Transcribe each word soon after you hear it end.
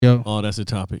yo. Oh, that's a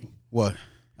topic. What?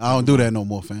 I don't do that no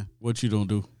more, fam. What you don't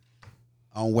do?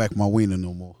 I don't whack my wiener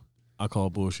no more. I call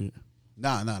bullshit.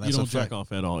 Nah, that's you don't a fact. jack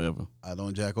off at all ever. I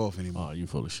don't jack off anymore. Oh, you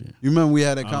full of shit. You remember we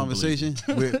had that I don't conversation?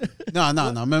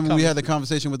 Remember we had the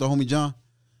conversation with the homie John?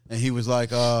 And he was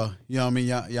like, you know what I mean?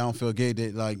 Y'all don't feel gay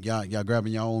that like y'all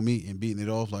grabbing your own meat and beating it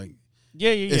off? Like,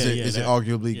 Is it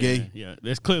arguably gay? Yeah,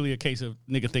 there's clearly a case of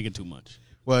nigga thinking too much.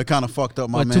 Well, it kind of fucked up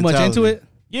my Too mentality. much into it?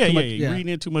 Yeah, Too yeah, much- you're yeah. reading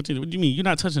in too much into it. What do you mean? You're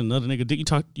not touching another nigga dick.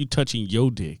 You touching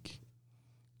your dick.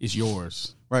 It's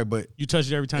yours. Right, but You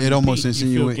touch it every time It you almost pee. You feel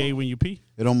insinuate- gay when you pee?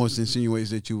 it almost insinuates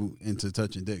that you into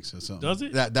touching dicks or something. Does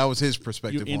it? That was his You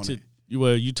perspective on into it.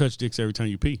 you touch dicks every time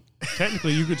you pee.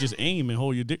 Technically, you could just aim and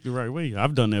hold your dick the right way.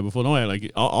 I've done that before. Don't act like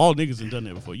it. All niggas have done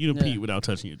that before. You done Yeah. pee without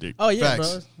touching your dick. Oh, yeah,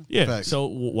 Facts. bro. Yeah. Facts. So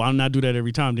why not do that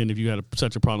every time then if you had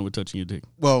such a problem with touching your dick?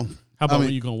 Well, How about I mean,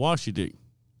 when you gonna wash your dick?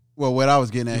 well, what I was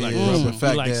getting at You like, here is the you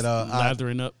fact like that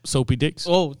lathering up soapy dicks?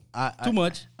 Oh, I too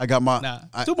much. I got my Nah,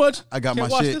 I, too much. I got Can't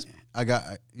my watch shit. this. I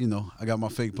got my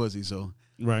fake pussy, so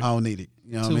Right. I don't need it.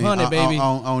 You know what I mean? 200, baby.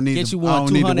 I don't need Get to, you I one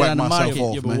don't need to 200 whack on the myself market.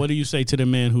 off, Yeah, but man. what do you say to the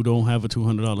man who don't have a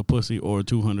 $200 pussy or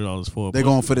 $200 for a They're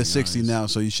pussy? going for the 60 now,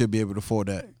 so you should be able to afford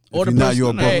that. Or If the you're not, person- you're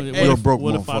a broke, hey, you're a broke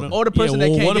what if I motherfucker. don't- Or the person yeah, that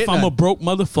well, can't what get if I'm a none. broke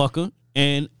motherfucker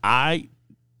and I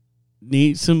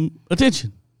need some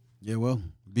attention? Yeah, well,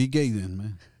 be gay then,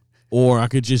 man. Or I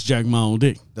could just jack my own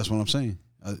dick. That's what I'm saying.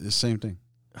 It's the same thing.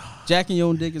 Jacking your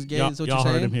own dick is gay. Y'all, Is what y'all you're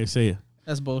heard saying? him here say it.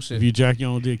 That's bullshit. If you jack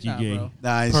your own dick, you Nah, gay. bro. Nah,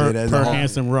 I ain't Per, say that. per Nah,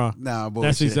 handsome raw. Nah, bullshit.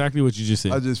 That's exactly what you just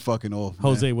said. I'm just fucking off, man.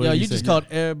 Jose, what Yo, did you you just say? called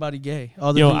everybody gay.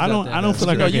 All the Yo, dudes I out don't. there. I don't feel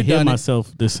like Yo, I you can hear done it.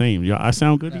 myself the same. Y'all, I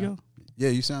sound good to Nah. y'all. Yeah,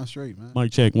 you sound straight, man.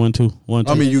 Mic check 1 2 1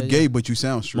 2. I mean, yeah, you yeah. gay, but you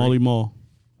sound straight. Molly Mall.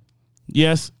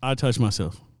 Yes, I touch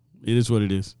myself. It is what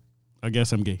it is. I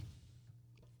guess I'm gay.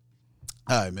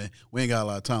 All right, man. We ain't got a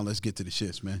lot of time. Let's get to the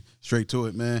shits, man. Straight to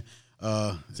it, man.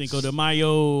 Cinco de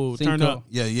Mayo. Turn Cinco. up.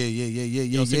 Yeah.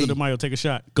 Yo, Cinco de Mayo. Take a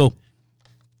shot. Go.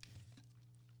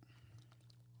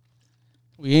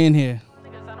 We in here.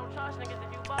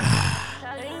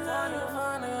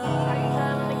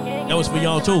 That was for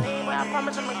y'all too.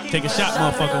 Take a shot,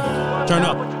 motherfucker. Turn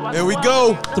up. Here we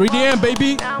go. 3DM,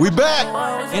 baby. We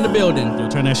back. In the building. Yo,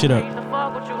 turn that shit up.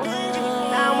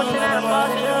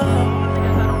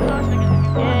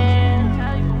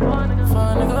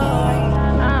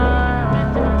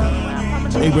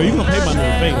 Hey, bro, you gonna play my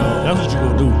nigga fade, though. That's what you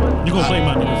gonna do. You gonna play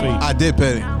my nigga fade. I did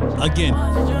pet it. Again.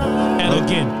 And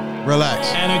again. Relax.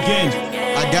 And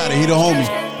again. I got it. He the homie.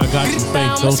 I got you,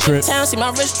 fade. Don't trip. Town, see my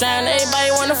wrist down.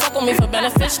 Everybody wanna fuck with me for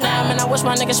benefits now. Man, I wish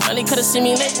my niggas really could've seen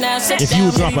me lit now. Sit If you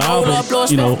would drop an album,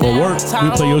 you know, or work, we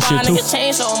play your shit too. Niggas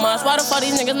change so much. Why the fuck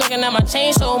these niggas looking at my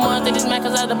chain so much? They just mad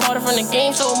cause I departed from the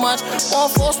game so much. On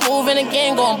force move and the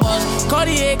game gon' buzz.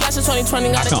 Cartier glasses 2020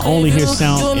 got I can only hear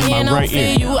sound in my right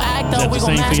ear. You act Is that up, we the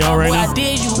gon' same for match y'all up. right Boy, now? I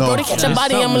dare you. No. Bro, to catch a There's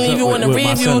body, I'ma something leave you up in the with my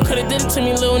review. son. Could've did it to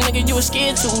me, little nigga. You was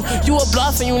scared to. You a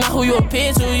bluff and you not who you appear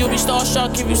to. You be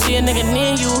starstruck if you see a nigga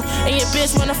near you. And your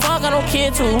bitch wanna fuck, I don't care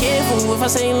to. Careful if I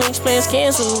say links, plans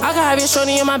cancel. I can have your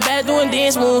shorty in my bed doing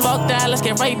dance moves. Fuck that, let's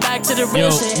get right back to the real Yo,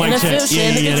 shit. mic And the check. feel shit.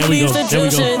 Yeah, Niggas there really we used go. to There we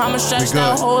do go. shit. Mama stressed We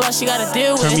out, good. whole lot she gotta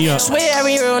deal with. Turn me up. Swear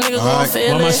every real nigga gon' right.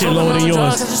 feel Why my it. shit lower than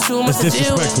yours? It's too much That's to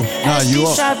deal with. disrespectful. Nah, you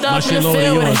up. Strapped My up, shit you lower feel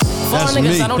than with yours. it. Fuck That's niggas,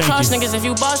 me. I don't Thank trust you. niggas. If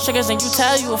you boss chickens and you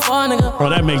tell you a fun nigga. Bro,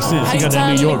 that makes sense. He got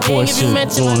that New York boy shit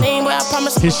going.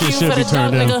 His shit should be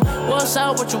turned down. What's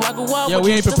up with you? I grew up Yo, with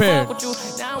we you, ain't used to prepared. fuck with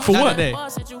you. Now For we what? got a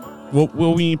bus at you.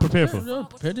 What we ain't prepared for? Yo,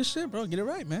 prepare this shit, bro. Get it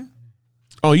right, man.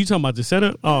 Oh, you talking about the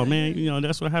setup? Oh, man, you know,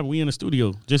 that's what happened. We in a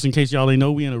studio. Just in case y'all ain't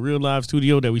know, we in a real live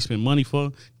studio that we spend money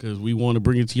for because we want to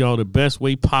bring it to y'all the best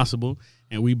way possible.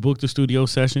 And we booked a studio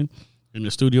session, and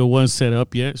the studio wasn't set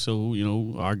up yet. So, you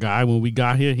know, our guy, when we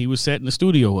got here, he was setting the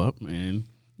studio up. And,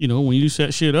 you know, when you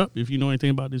set shit up, if you know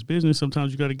anything about this business,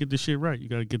 sometimes you got to get the shit right. You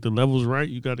got to get the levels right.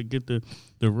 You got to get the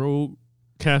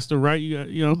roadcaster right. You got,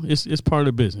 you know, it's part of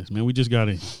the business, man. We just got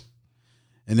in.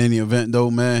 In any event,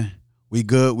 though, man, we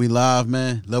good. We live,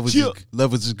 man. Levels is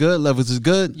good. Levels is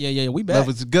good. Yeah, we back.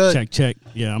 Levels is good. Check.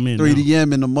 Yeah, I'm in.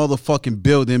 3DM in the motherfucking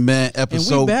building, man.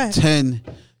 Episode back. 10.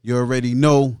 You already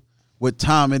know what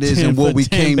time it is 10 and what for we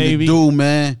 10, came baby. to do,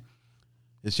 man.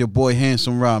 It's your boy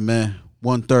Handsome Rob, man.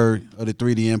 1/3 of the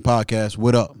 3DM podcast.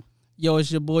 What up? Yo,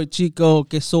 it's your boy Chico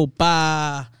Que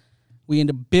Sopa. We in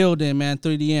the building, man.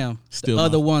 3DM. Still the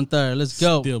other my- 1/3. Let's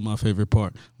go. Still my favorite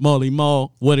part. Molly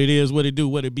Mall, what it is, what it do,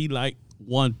 what it be like.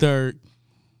 1/3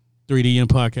 3DM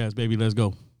podcast, baby. Let's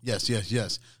go.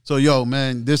 Yes. So, yo,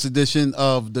 man, this edition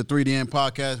of the 3DM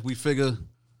podcast, we figure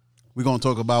we're going to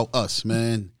talk about us,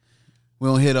 man. We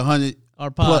don't hit 100.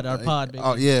 Our pod,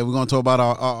 baby. Yeah, we're going to talk about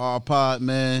our pod,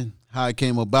 man, how it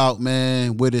came about,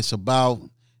 man, what it's about,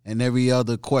 and every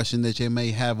other question that you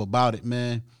may have about it,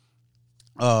 man.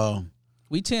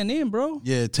 We 10 in, bro.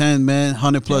 Yeah, 10, man.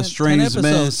 100 plus streams, 10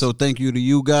 man. So thank you to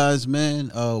you guys, man.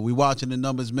 We watching the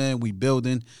numbers, man. We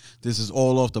building. This is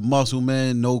all off the muscle,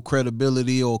 man. No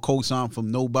credibility or cosign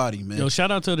from nobody, man. Yo,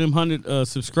 shout out to them 100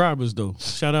 subscribers, though.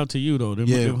 Shout out to you, though. Them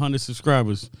 100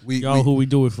 subscribers. Who we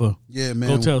do it for. Yeah, man.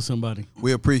 Go tell somebody.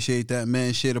 We appreciate that,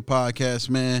 man. Share the podcast,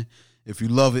 man. If you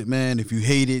love it, man. If you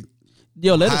hate it.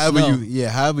 Yo, let us know.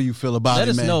 However you feel about it,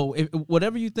 man. Let us know. If,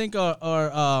 whatever you think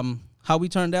are how we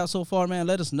turned out so far, man,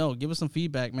 let us know. Give us some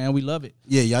feedback, man. We love it.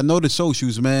 Yeah, y'all know the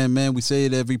socials, man. Man, we say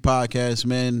it every podcast,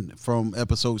 man, from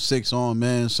episode 6 on,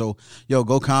 man. So, yo,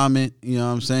 go comment. You know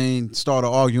what I'm saying? Start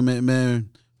an argument, man.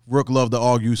 Rook love to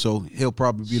argue, so he'll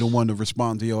probably be the one to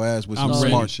respond to your ass with some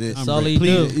smart shit.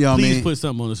 Please put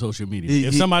something on the social media.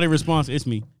 If somebody responds, it's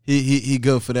me. He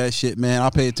good for that shit, man. I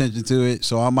pay attention to it,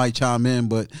 so I might chime in,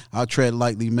 but I'll tread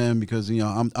lightly, man, because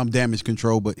I'm damage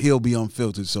control, but he'll be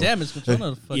unfiltered. So damage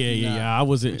control, yeah. I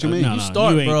wasn't. What you mean? You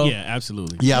start, bro. Yeah,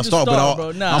 absolutely. Yeah, I start, but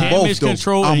I'm damage both.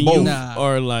 Control, I'm and both. you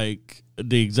are like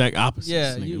the exact opposite.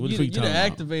 Yeah, nigga. you the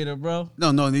activator, bro.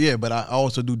 No, but I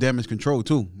also do damage control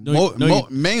too.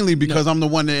 Mainly because I'm the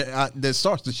one that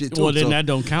starts the shit too. Well, then that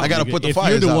don't count. I gotta put the fires out.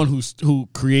 If you're the out. one who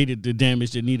created the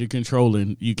damage that needed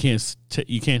controlling, you can't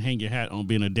hang your hat on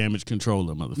being a damage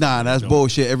controller, motherfucker. Nah, that's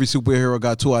bullshit. Every superhero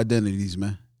got 2 identities,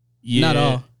 man. Yeah. Not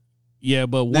all. Yeah,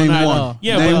 but Name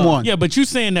one. Yeah, but you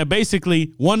saying that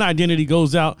basically one identity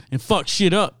goes out and fuck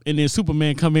shit up, and then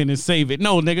Superman come in and save it.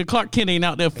 No, nigga, Clark Kent ain't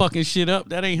out there fucking shit up.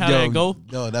 That ain't how that go.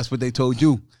 Yo, that's what they told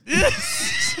you.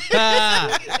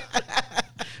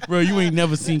 Bro, you ain't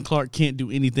never seen Clark Kent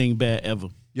do anything bad ever.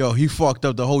 Yo, he fucked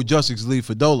up the whole Justice League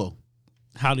for Dolo.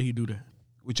 How did he do that?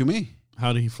 What you mean?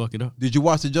 How did he fuck it up? Did you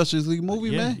watch the Justice League movie,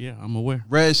 man? Yeah, I'm aware.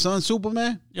 Red Son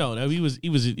Superman? Yo, he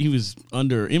was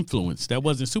under influence. That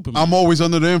wasn't Superman. I'm always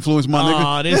under the influence, my nigga.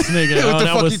 Aw, this nigga. What the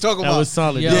fuck you talking about? That was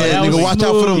solid. Yeah, nigga, watch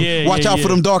out for them. Watch out for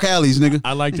them dark alleys, nigga.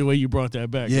 I like the way you brought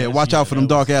that back. Yeah, watch out for them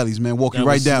dark alleys, man. Walk you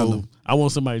right down them. I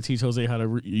want somebody to teach Jose how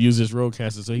to use this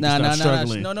roadcaster so he can stop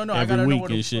struggling every week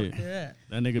and shit. That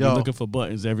nigga be looking for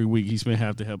buttons every week. He spent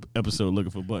half the episode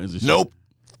looking for buttons and shit. Nope.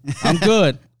 I'm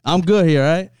good. I'm good here,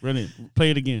 right? Run it. Play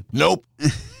it again. Nope.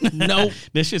 Nope.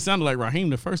 That shit sounded like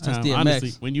Raheem the first time. DMX.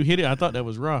 Honestly, when you hit it, I thought that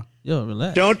was Raw. Yo,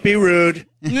 relax. Don't be rude.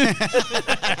 He's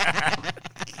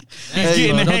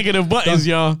getting the hang of the buttons,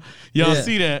 y'all. Y'all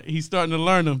see that? He's starting to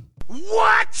learn them.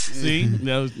 What? See?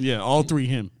 That was, all 3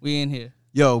 him. We in here.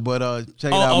 Yo, but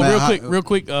check it out, man. Real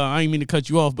quick. I ain't mean to cut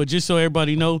you off, but just so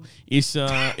everybody know, it's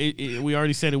we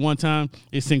already said it one time.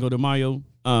 It's Cinco de Mayo.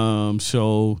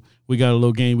 So we got a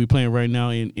little game we playing right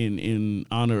now in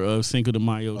honor of Cinco de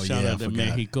Mayo. Shout out to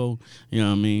Mexico. You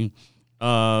know what I mean?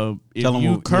 If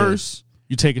you curse,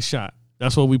 you take a shot.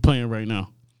 That's what we playing right now.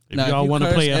 If y'all want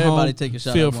to play at home,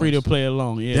 feel free to play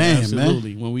along. Yeah, damn,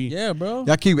 absolutely. Man. When we bro.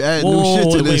 Y'all keep adding new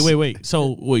shit to this. Wait.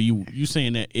 So you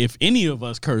saying that if any of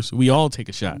us curse, we all take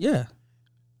a shot? Yeah.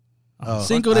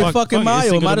 Cinco de fucking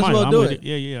Mayo. Might as well do it.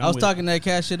 Yeah. I was talking that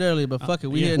cash shit earlier, but fuck it.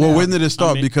 We here Well, now. when did it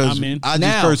start? Because I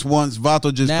just cursed once.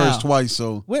 Vato just Now. cursed twice.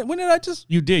 So When did I just?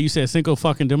 You did. You said Cinco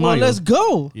fucking de Mayo. Well, let's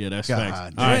go. Yeah, that's God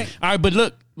facts. damn. All right. But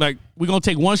look, like we're gonna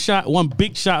take one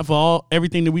big shot for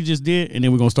everything that we just did, and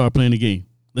then we're gonna start playing the game.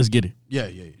 Let's get it. Yeah.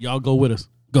 Y'all go with us.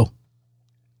 Go.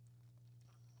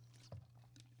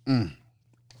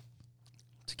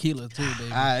 Tequila too,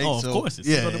 baby. Of course. It's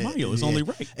Cinco de Mayo. It's only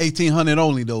right. 1800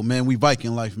 only though, man. We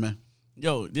Viking life, man.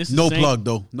 Yo, this is no plug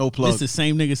though. No plug. This the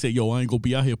same nigga said, yo, I ain't gonna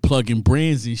be out here plugging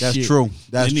brands and That's shit. true.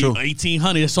 That's true.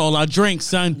 1800. That's all I drink,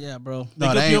 son. Yeah, bro.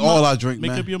 No, that ain't all I drink,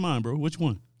 man. Make up your mind, bro. Which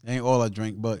one? Ain't all I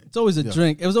drink, but It's always a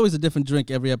drink. It was always a different drink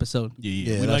every episode.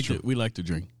 Yeah. We like to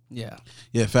drink. Yeah.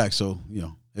 Yeah, facts. So,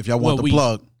 if y'all want the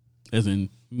plug. As in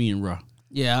me and Ra.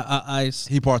 Yeah,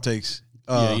 he partakes.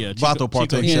 Yeah. Vato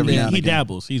partakes every now and He again.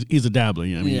 dabbles. He's a dabbler.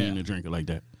 You know what I mean? He ain't a drinker like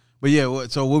that. But yeah,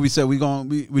 so what we said, we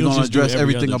gonna address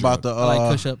everything about the. I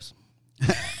like push-ups.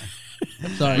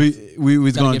 Sorry. We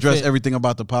was gonna address fit. everything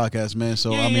about the podcast, man.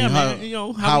 So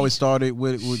how it started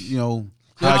with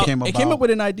how it came about. It came up with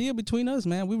an idea between us,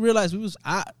 man. We realized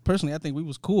I think we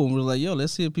was cool, and we were like, yo,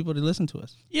 let's see if people to listen to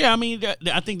us. Yeah, I mean,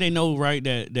 I think they know, right,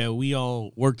 that we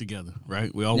all work together,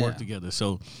 right? We all work together.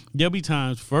 So there'll be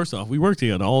times, first off, we work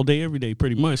together all day, every day,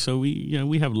 pretty much. So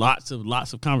we have lots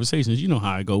of conversations. You know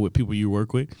how I go with people you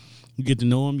work with. You get to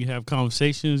know them. You have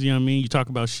conversations. You know what I mean? You talk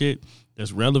about shit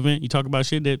that's relevant. You talk about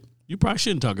shit that you probably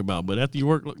shouldn't talk about. But after you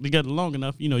work together long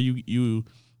enough, you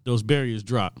those barriers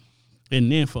drop.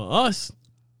 And then for us,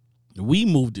 we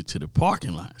moved it to the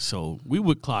parking lot. So we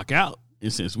would clock out.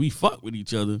 And since we fuck with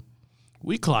each other,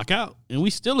 we clock out. And we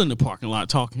still in the parking lot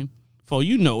talking For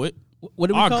you know it. What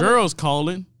do we Our call girls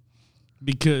calling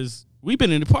because we've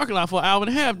been in the parking lot for an hour and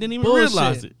a half, didn't even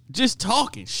realize it. Just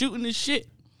talking, shooting this shit.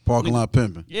 Parking lot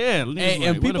pimping. Yeah,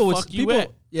 and people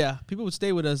would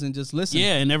stay with us and just listen.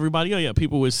 Yeah, and everybody,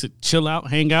 people would chill out,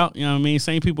 hang out. You know what I mean?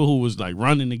 Same people who was like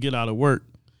running to get out of work,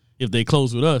 if they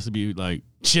close with us, to be like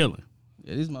chilling.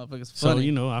 Yeah, these motherfuckers So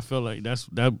funny. I feel like that's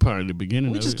that part of the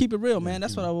beginning. We just keep it real, man.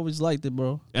 That's what I always liked it,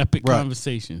 bro. Epic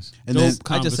conversations. And then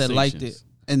I just said liked it.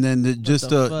 And then just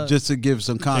to give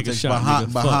some context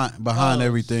behind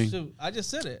everything. Shoot, I just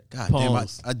said it. God damn,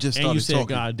 I just started and you said talking.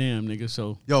 God damn, nigga.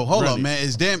 So hold up, man.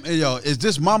 Is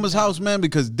this mama's house, man?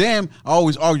 Because damn, I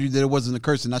always argued that it wasn't a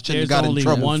curse, and I shouldn't have got in trouble. There's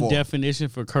only one for definition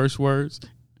for curse words,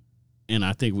 and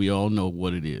I think we all know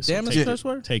what it is. Damn, so is a curse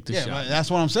word? Take the shot.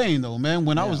 That's what I'm saying, though, man.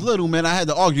 When I was little, man, I had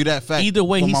to argue that fact. Either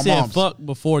way, he said fuck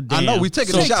before damn. I know, we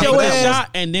taking a shot. Take the shot,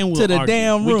 and then we'll to the argue.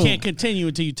 damn room. We can't continue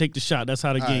until you take the shot. That's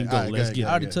how the game goes. Let's get it. I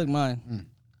already took mine.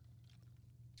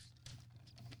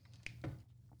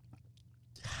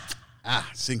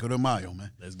 Cinco de Mayo,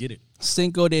 man. Let's get it.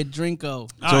 Cinco de Drinko.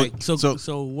 All right.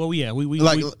 So where we at? We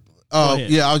I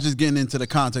was just getting into the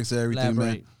context of everything,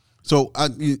 man. So I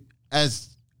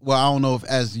don't know if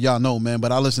as y'all know, man,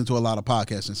 but I listen to a lot of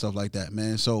podcasts and stuff like that,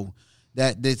 man. So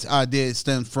this idea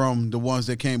stems from the ones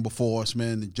that came before us,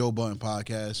 man. The Joe Budden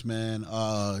podcast, man.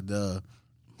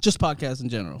 Just podcasts in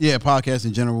general. Yeah, podcasts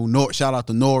in general. Shout out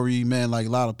to Nori, man. Like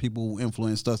a lot of people who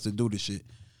influenced us to do this shit.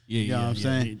 Yeah, you know what I'm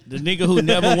saying? The nigga who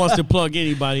never wants to plug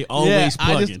anybody, always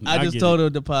plugging. I just told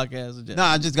him the podcast. Nah,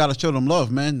 I just got to show them love,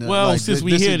 man. Well, since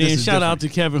we here, then shout out to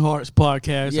Kevin Hart's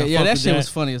podcast. Yeah, that shit was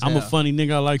funny as hell. I'm a funny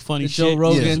nigga. I like funny shit. Joe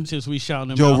Rogan. Since we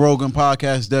shouting him Joe out. Rogan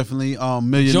podcast, definitely. $1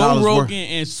 million Joe worth. Rogan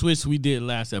and Swiss we did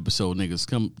last episode, niggas.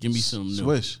 Come give me some new.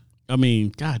 Swiss. I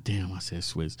mean, goddamn, I said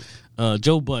Swiss.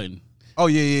 Joe Budden. Oh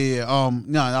yeah.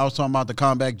 I was talking about the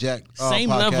Combat Jack. Same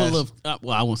podcast. level of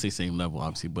I won't say same level,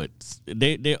 obviously, but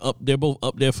they're both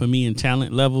up there for me in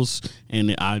talent levels,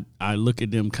 and I look at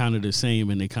them kind of the same,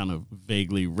 and they kind of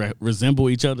vaguely resemble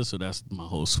each other. So that's my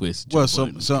whole Swiss Joe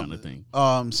Budden kind of thing.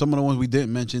 Some of the ones we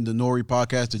didn't mention, the Nori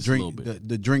podcast,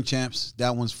 the Drink Champs,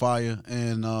 that one's fire,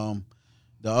 and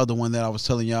the other one that I was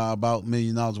telling y'all about, $1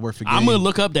 million worth of game. I'm gonna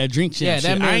look up that Drink Champs.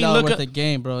 Yeah, that $1 million worth of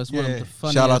game, bro. It's one of the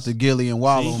funniest. Shout out to Gilly and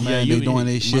Wallow, man. They doing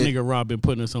their shit. My nigga Rob been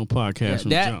putting us on podcasts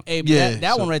from jump.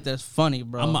 That one right there is funny,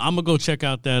 bro. I'm gonna go check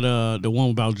out that the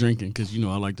one about drinking because I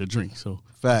like to drink. So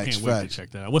I can't wait to check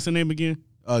that out. What's the name again?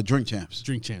 Drink Champs.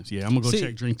 Drink Champs. Yeah, I'm gonna go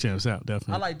check Drink Champs out.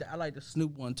 Definitely. I like the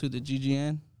Snoop one too. The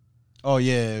GGN. Oh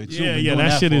yeah,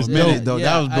 that shit is dope. Though.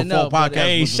 That was before podcast.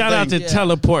 Hey, shout out to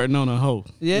teleporting on a hoe.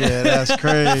 Yeah, that's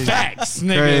crazy. Facts,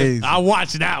 nigga. Crazy. I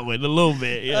watched that one a little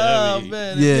bit. You know what I mean?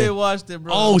 Man, you did watch it,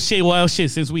 bro. Oh shit, well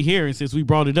shit. Since we here and since we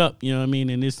brought it up, you know what I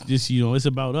mean, and it's it's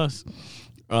about us.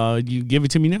 You give it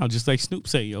to me now, just like Snoop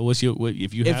say. Yo, if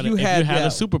you had a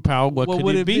superpower, what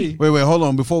could it be? Wait, hold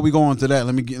on. Before we go on to that,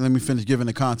 let me finish giving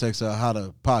the context of how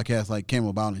the podcast came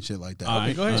about and shit like that.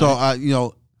 Okay, go ahead.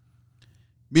 So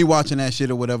me watching that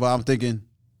shit or whatever, I'm thinking,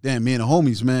 damn, me and the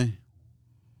homies, man,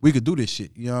 we could do this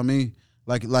shit. You know what I mean?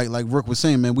 Like Rick was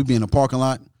saying, man, we be in the parking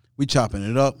lot, we chopping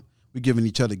it up, we giving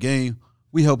each other game.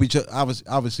 We help each other.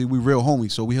 Obviously, we real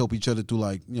homies, so we help each other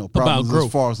through problems about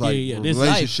as far as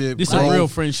relationship. This is a real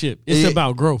friendship. It's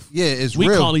about growth. Yeah, we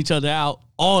call each other out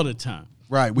all the time.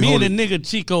 Right. Me and the nigga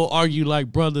Chico argue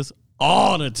like brothers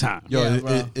all the time. Yo,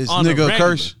 is nigga a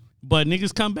curse? But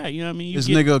niggas come back. You know what I mean? Is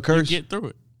nigga a curse? You get through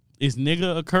it. Is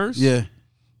nigga a curse? Yeah.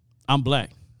 I'm black.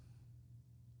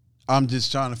 I'm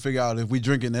just trying to figure out if we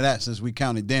drink into that, since we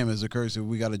counted damn as a curse, if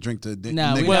we got to drink to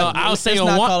nigga. Well, I'll say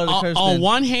on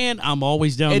one hand, I'm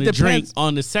always down to drink.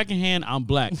 On the second hand, I'm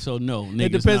black. So no, nigga.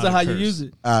 It depends on how you use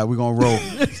it. All right, we're going to roll.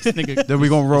 Then we're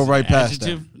going to roll right past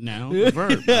that. Now, the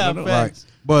verb. Right.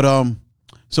 But,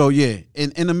 so yeah,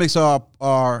 in the mix of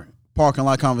our parking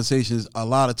lot conversations, a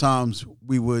lot of times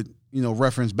we would,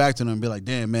 reference back to them and be like,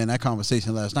 damn, man, that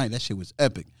conversation last night, that shit was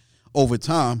epic. Over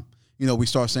time, we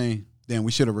start saying, damn,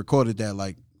 we should have recorded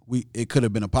that. It could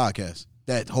have been a podcast.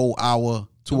 That whole hour,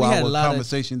 2 hour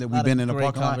conversation that we've been in the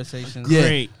parking lot. Yeah.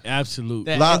 Great,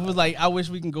 absolutely. It was like, I wish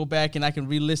we can go back and I can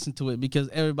re-listen to it because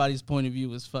everybody's point of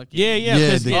view is fucking.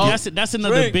 Yeah. That's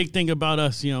another big thing about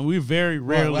us. We very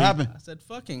rarely. What happened? I said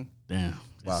fucking. Damn.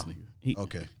 Wow.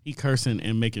 Nigga. He cursing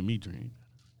and making me drink.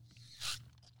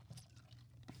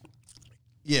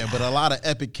 Yeah, but a lot of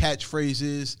epic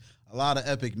catchphrases, a lot of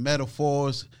epic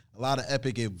metaphors, a lot of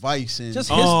epic advice. And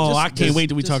I can't wait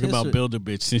till we talk about Build a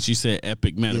Bitch since you said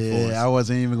epic metaphors. Yeah, I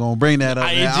wasn't even going to bring that up.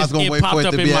 I was going to wait for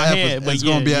it to be an episode. It's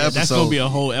going to be an episode. That's going to be a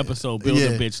whole episode, Build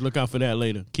a Bitch. Look out for that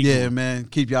later. Man.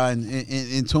 Keep y'all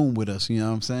in tune with us, you know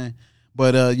what I'm saying?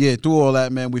 But yeah, through all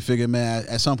that, man, we figured, man,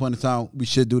 at some point in time, we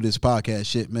should do this podcast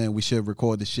shit, man. We should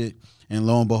record the shit. And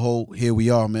lo and behold, here we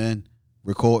are, man,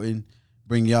 recording,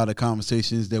 bring y'all the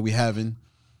conversations that we having.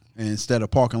 And instead of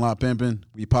parking lot pimping,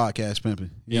 we podcast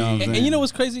pimping. You know what I'm saying? And you know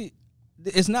what's crazy?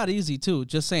 It's not easy, too,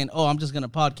 just saying, oh, I'm just going to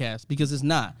podcast, because it's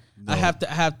not. No. I have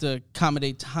to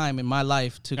accommodate time in my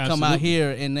life to come out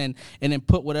here and then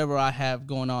put whatever I have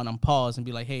going on pause and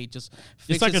be like, hey, just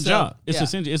fix it's like yourself. a job. It's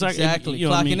essentially it's exactly. like you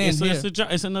know clocking in. It's a job.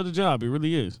 It's another job. It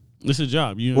really is. It's a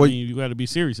job. You know what I mean? You got to be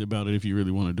serious about it if you really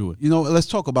want to do it. You know, let's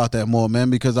talk about that more, man,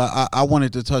 because I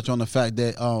wanted to touch on the fact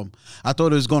that I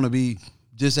thought it was going to be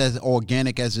just as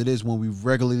organic as it is when we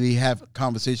regularly have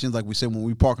conversations, like we said, when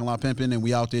we parking lot pimping and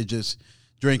we out there just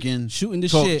drinking, shooting the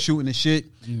shit.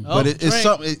 But it's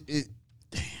something.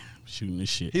 Damn, shooting the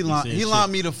shit. He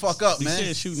lined me the fuck up, man. He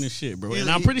said shooting the shit, bro. And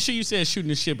I'm pretty sure you said shooting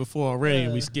the shit before already,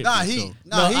 and we skipped it.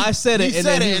 I said it. He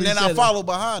said it, and then I followed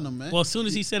behind him, man. Well, as soon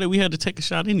as he said it, we had to take a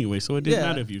shot anyway, so it didn't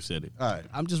matter if you said it. All right.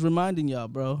 I'm just reminding y'all,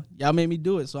 bro. Y'all made me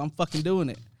do it, so I'm fucking doing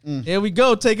it. Here we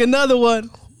go. Take another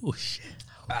one. Oh, shit.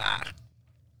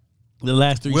 The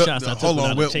last three shots I took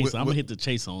without a chaser. I'm gonna hit the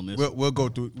chase on this. We'll go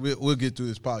through. We'll get through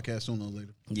this podcast sooner or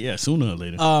later. Yeah, sooner or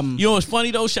later. You know what's funny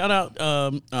though? Shout out.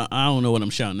 I don't know what I'm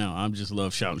shouting out. I just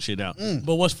love shouting shit out.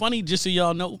 But what's funny, just so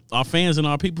y'all know, our fans and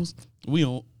our peoples, we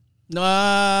don't.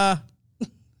 Nah.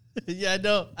 Yeah, I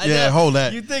know. Hold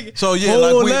that. You think so? Yeah,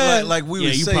 like we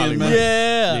were saying, man.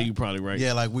 Yeah, you probably right.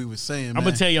 Yeah, like we were saying. I'm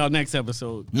gonna tell y'all next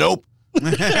episode. Nope. Yo,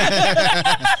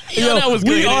 that was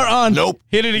good. We are on. Nope.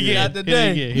 Hit it again. Not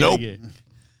today. Nope.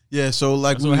 Yeah, so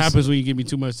like that's what happens when you give me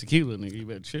too much tequila, nigga. You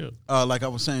better chill. Like I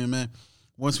was saying, man,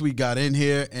 once we got in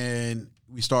here and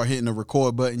we start hitting the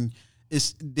record button,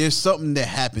 there's something that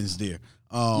happens there.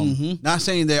 Not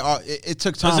saying that it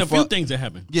took time. There's a few things that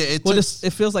happen. Yeah,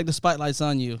 it feels like the spotlight's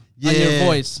on you, on your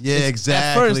voice. Yeah,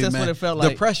 exactly. At first, that's what it felt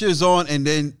like. The pressure's on, and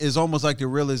then it's almost like the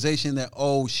realization that,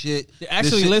 oh shit, you're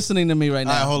actually listening to me right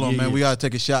now. All right, hold on, man. We gotta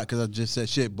take a shot because I just said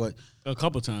shit, but a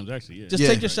couple times actually. Yeah. Just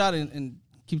take your shot and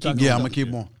keep talking. Yeah, I'm gonna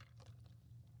keep on.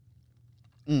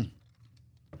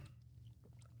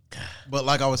 But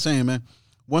like I was saying, man,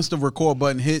 once the record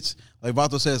button hits, like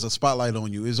Vato says, a spotlight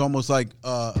on you. It's almost like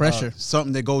pressure,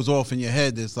 something that goes off in your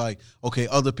head. That's like, okay,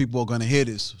 other people are gonna hear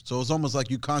this, so it's almost like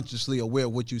you consciously aware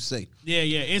of what you say. Yeah.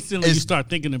 Instantly, you start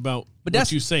thinking about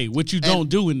what you say, what you don't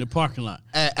do in the parking lot.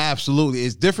 Absolutely,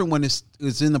 it's different when it's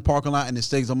in the parking lot and it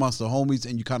stays amongst the homies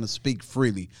and you kind of speak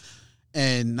freely.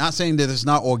 And not saying that it's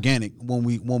not organic. When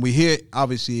we hear it,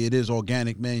 obviously it is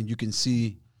organic, man. You can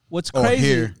see what's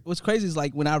crazy. What's crazy is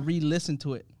like when I re-listen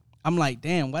to it, I'm like,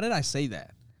 damn, why did I say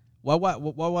that?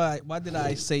 Why did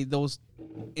I say those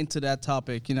into that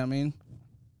topic? You know what I mean?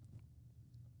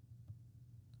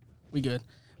 We good.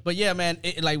 But yeah, man,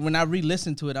 like when I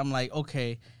re-listen to it, I'm like,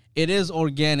 okay, it is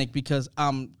organic because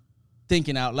I'm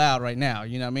thinking out loud right now.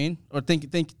 You know what I mean? Or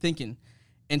thinking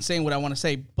and saying what I want to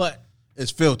say, but it's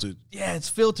filtered. Yeah, it's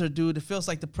filtered, dude. It feels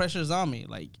like the pressure's on me.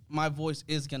 Like my voice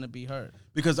is gonna be heard.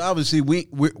 Because obviously we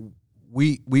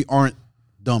aren't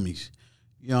dummies.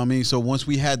 You know what I mean? So once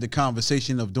we had the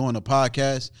conversation of doing a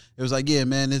podcast, it was like, yeah,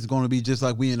 man, it's going to be just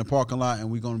like we in the parking lot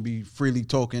and we're going to be freely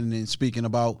talking and speaking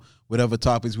about whatever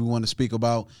topics we want to speak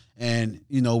about. And,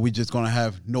 you know, we're just going to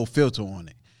have no filter on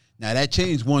it. Now, that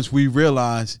changed once we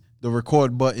realized the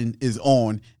record button is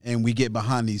on and we get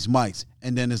behind these mics.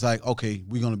 And then it's like, okay,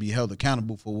 we're going to be held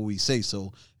accountable for what we say.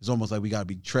 So it's almost like we got to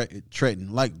be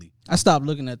treading lightly. I stopped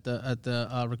looking at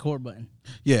the record button.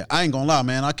 Yeah, I ain't going to lie,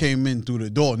 man. I came in through the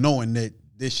door knowing that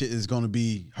this shit is going to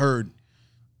be heard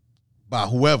by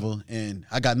whoever, and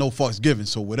I got no fucks given.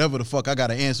 So whatever the fuck I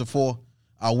got to answer for,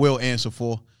 I will answer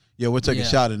for. Yeah, we'll take a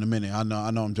shot in a minute. I know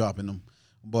I'm dropping them.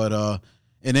 But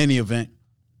in any event,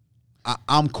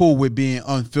 I'm cool with being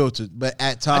unfiltered. But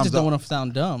at times... I just don't want to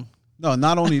sound dumb. No,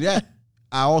 not only that,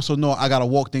 I also know I got to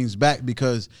walk things back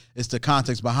because it's the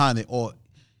context behind it. Or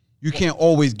you can't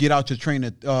always get out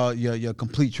your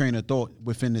complete train of thought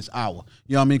within this hour.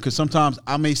 You know what I mean? Because sometimes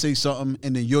I may say something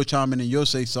and then you'll chime in and you'll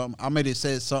say something. I may have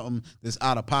said something that's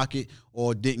out of pocket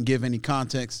or didn't give any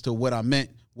context to what I meant,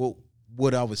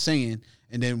 what I was saying.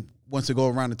 And then once I go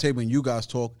around the table and you guys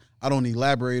talk, I don't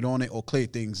elaborate on it or clear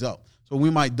things up. So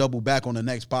we might double back on the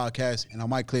next podcast and I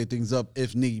might clear things up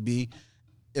if need be,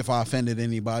 if I offended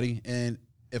anybody. And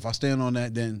if I stand on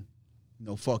that, then...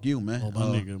 No, fuck you, man. Oh,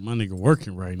 my nigga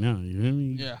working right now. You hear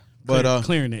me? Yeah. But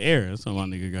clearing the air. That's all my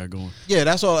nigga got going. Yeah,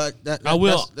 that's all. I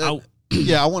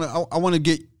want to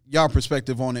get y'all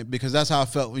perspective on it because that's how I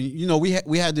felt. You know, we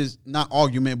had this not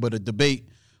argument but a debate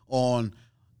on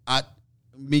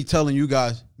me telling you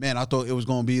guys, man, I thought it was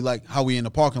gonna be like how we in the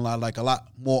parking lot, like a lot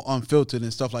more unfiltered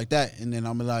and stuff like that. And then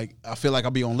I'm like, I feel like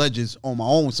I'll be on ledges on my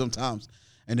own sometimes.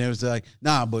 And it was like,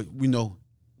 nah, but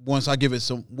once I give it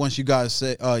some, once you guys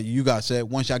said,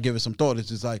 once y'all give it some thought, it's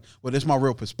just like, well, that's my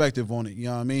real perspective on it. You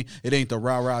know what I mean? It ain't the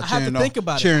rah-rah cheering the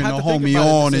homie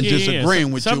on and just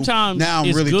agreeing with you. Now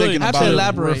I'm really thinking about it.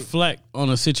 Elaborate. Reflect on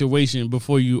a situation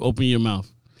before you open your mouth.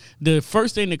 The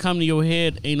first thing that come to your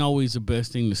head ain't always the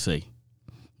best thing to say.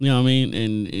 You know what I mean?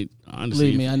 And honestly,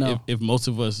 believe me, I know. If most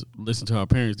of us listen to our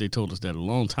parents, they told us that a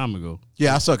long time ago.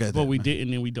 Yeah, I suck at that. But we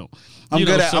didn't and we don't. I'm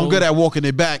good at walking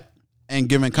it back and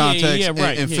giving context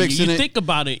and fixing it. You think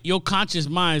about it, your conscious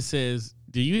mind says,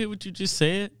 do you hear what you just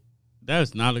said?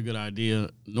 That's not a good idea,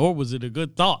 nor was it a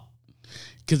good thought.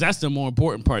 Because that's the more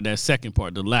important part, that second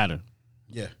part, the latter.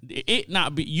 Yeah.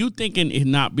 You thinking it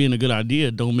not being a good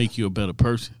idea don't make you a better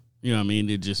person. You know what I mean?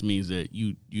 It just means that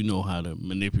you know how to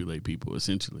manipulate people,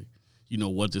 essentially. You know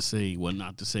what to say, what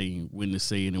not to say, when to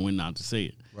say it, and when not to say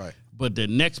it. Right. But the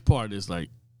next part is like,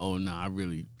 oh, no, I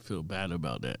really feel bad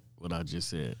about that, what I just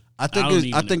said. I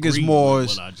think it's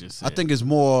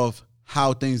more of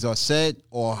how things are said,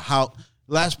 or how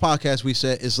last podcast we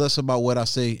said it's less about what I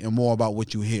say and more about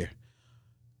what you hear.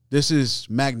 This is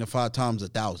magnified times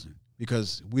 1,000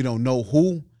 because we don't know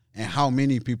who and how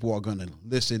many people are going to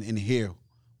listen and hear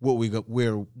what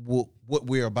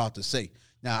we're about to say.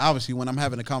 Now, obviously, when I'm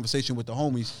having a conversation with the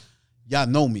homies, y'all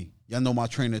know me. Y'all know my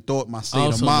train of thought, my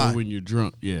state of mind. Know when you're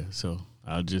drunk, yeah. So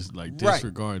I'll just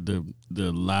disregard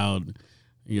the loud,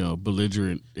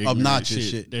 belligerent,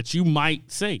 obnoxious shit that you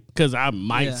might say, because I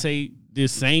might say the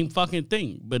same fucking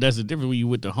thing. But that's the difference when you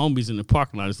with the homies in the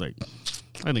parking lot. It's like,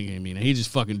 I think ain't mean that. He just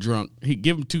fucking drunk. He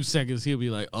give him 2 seconds. He'll be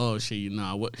like, "Oh shit,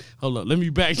 what? Hold up, let me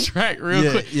backtrack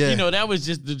real quick." Yeah. That was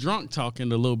just the drunk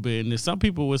talking a little bit. And some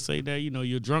people would say that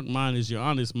your drunk mind is your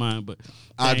honest mind, but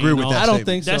I agree with that. I don't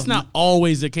think so. That's not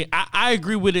always the case. I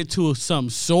agree with it to some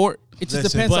sort. It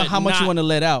just depends on how much you want to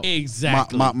let out.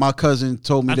 Exactly. My cousin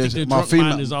told me this. Think the drunk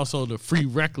mind is also the free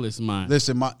reckless mind.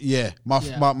 Listen, my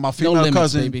female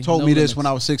cousin told me this when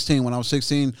I was 16. When I was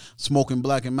 16, smoking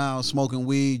Black and Mild, smoking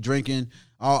weed, drinking.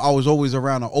 I was always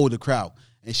around an older crowd.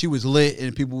 And she was lit,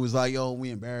 and people was like, yo,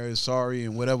 we embarrassed, sorry,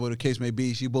 and whatever the case may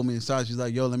be. She pulled me inside. She's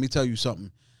like, yo, let me tell you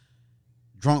something.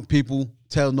 Drunk people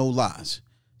tell no lies.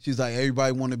 She's like,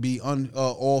 everybody want to be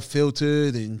all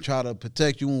filtered and try to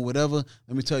protect you and whatever.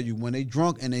 Let me tell you, when they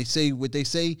drunk and they say what they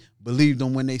say, believe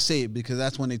them when they say it, because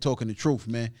that's when they talking the truth,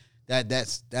 man.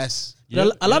 That's.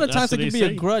 Yep, a lot of times it can be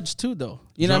a grudge too, though.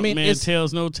 You know what I mean? Man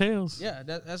tells no tales. Yeah,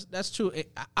 that's true.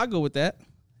 I go with that.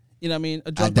 You know what I mean?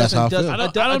 A drunk that's person how I does.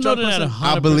 feel. I don't know that I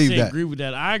 100% believe that. agree with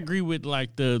that. I agree with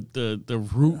like the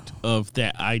root of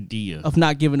that idea of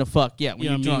not giving a fuck. Yeah, when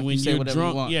you're drunk, when you say you're whatever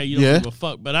drunk, you want. you don't give a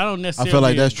fuck. But I don't necessarily. I feel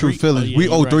like that's true feelings. We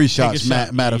owe 3 shots.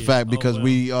 Shot. Matter of fact, because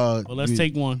we. Well, let's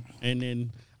take one, and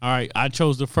then. All right, I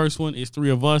chose the first one. It's 3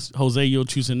 of us. Jose, you'll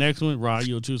choose the next one. Rod,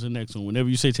 you'll choose the next one. Whenever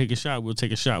you say take a shot, we'll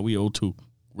take a shot. We owe 2.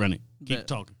 Run it. Keep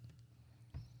talking.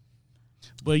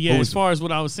 But yeah, as far as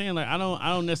what I was saying, like I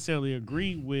don't necessarily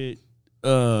agree with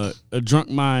a drunk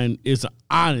mind is an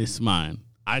honest mind.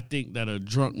 I think that a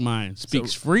drunk mind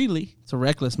speaks freely. It's a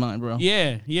reckless mind, bro.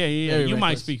 Yeah. Very you might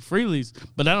reckless. speak freely,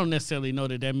 but I don't necessarily know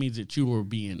that means that you were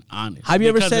being honest. Have you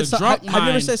ever said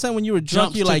something when you were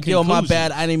drunk? You're like, yo, my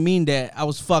bad. I didn't mean that. I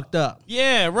was fucked up.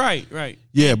 Yeah, right.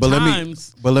 Yeah, but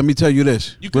let me tell you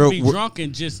this. You can be drunk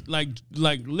and just like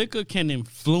liquor can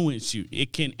influence you.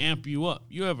 It can amp you up.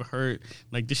 You ever heard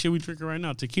like the shit we drinking right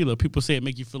now, tequila? People say it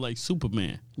make you feel like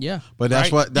Superman. Yeah, but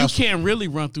that's what you can't really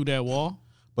run through that wall.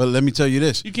 But let me tell you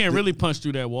this. You can't really punch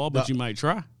through that wall, but you might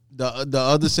try. The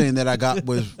other saying that I got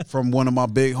was from one of my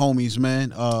big homies,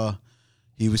 man.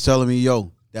 He was telling me,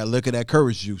 yo, that liquor, that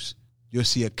courage juice, you'll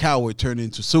see a coward turn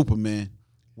into Superman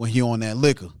when he on that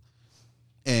liquor.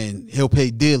 And he'll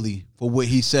pay dearly for what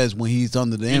he says when he's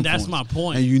under the influence. And that's my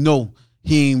point. And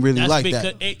he ain't really like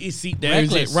that. See,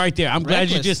 there's it right there. I'm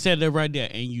glad you just said that right there.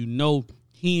 And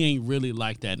he ain't really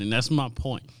like that. And that's my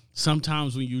point.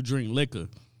 Sometimes when you drink liquor,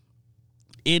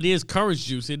 it is courage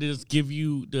juice. It is give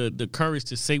you the courage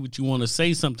to say what you want to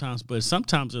say sometimes, but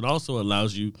sometimes it also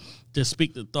allows you to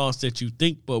speak the thoughts that you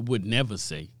think but would never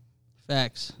say.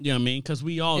 Facts. You know what I mean? Because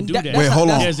we all do that. Wait,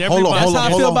 hold on. That's how I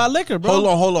feel about liquor,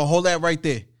 bro. Hold that right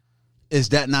there. Is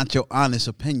that not your honest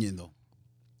opinion, though?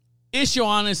 It's your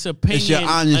honest opinion. It's your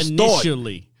honest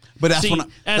initially. Thought. But that's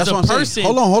as what a person, you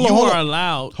are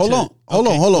allowed. Hold on.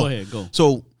 Go ahead, go.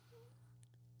 So,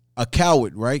 a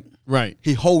coward, right? Right.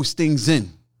 He holds things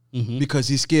in because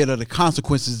he's scared of the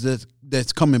consequences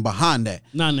that's coming behind that.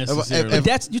 Not necessarily. But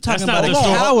that's you talking about a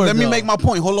coward. Let me make my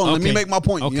point. Hold on. Okay. Let me make my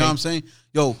point. Okay. You know what I'm saying?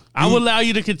 Yo, I will allow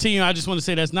you to continue. I just want to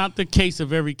say that's not the case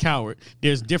of every coward.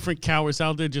 There's different cowards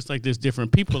out there, just like there's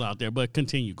different people out there. But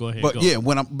continue. Go ahead. But yeah,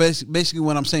 when I'm basically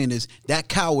what I'm saying is that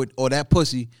coward or that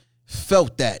pussy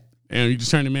felt that. And you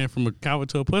just turned a man from a coward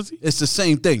to a pussy? It's the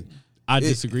same thing. I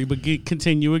disagree, but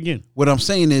continue again. What I'm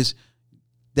saying is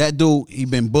that dude, he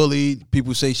been bullied.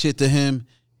 People say shit to him.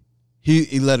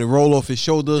 He let it roll off his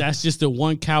shoulder. That's just the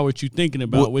one coward you're thinking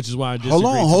about, which is why I disagree.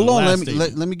 Hold on.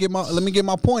 Let me get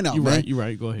my point out, man. You're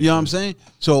right. Go ahead. You know what I'm saying?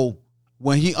 So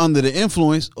when he under the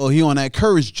influence or he on that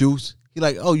courage juice, he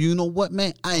like, oh, you know what,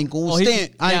 man? I ain't gonna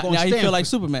stand. Now he feel like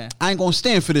Superman. I ain't gonna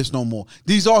stand for this no more.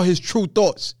 These are his true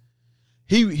thoughts.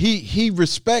 He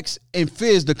respects and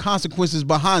fears the consequences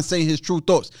behind saying his true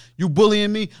thoughts. You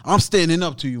bullying me? I'm standing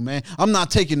up to you, man. I'm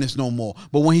not taking this no more.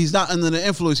 But when he's not under the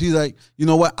influence, he's like, you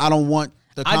know what? I don't want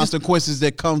the consequences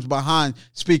that comes behind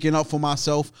speaking up for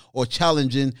myself or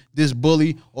challenging this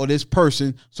bully or this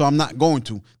person, so I'm not going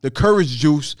to. The courage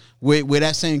juice, where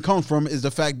that saying comes from, is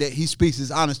the fact that he speaks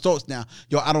his honest thoughts now.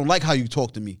 Yo, I don't like how you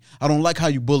talk to me. I don't like how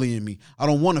you bullying me. I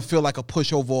don't want to feel like a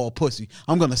pushover or a pussy.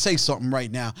 I'm going to say something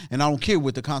right now, and I don't care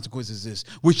what the consequences is,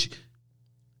 which,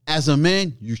 as a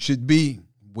man, you should be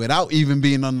without even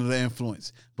being under the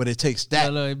influence. But it takes that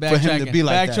for him to be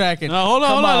like that. No, hold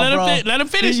on. Let him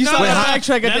finish. You started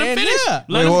backtrack at the end. Yeah.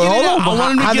 Let him get it out. I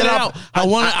want him to get it out. I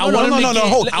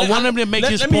want him to make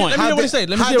his point. Let me hear what he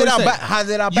said. How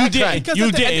did I backtrack?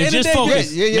 You did. Just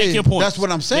focus. Make your point. That's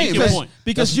what I'm saying. Make your point.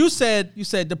 Because you said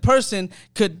the person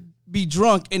could be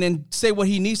drunk and then say what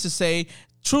he needs to say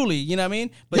truly. You know what I mean?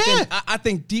 But then I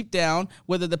think deep down,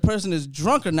 whether the person is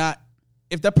drunk or not,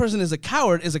 if that person is a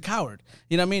coward, is a coward.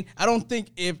 You know what I mean? I don't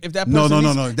think if that person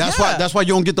No. That's why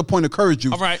you don't get the point of courage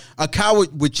juice. All right. A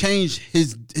coward would change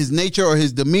his nature or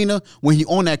his demeanor when he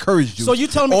on that courage juice. So you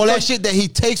telling me all that shit that he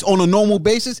takes on a normal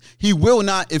basis, he will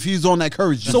not if he's on that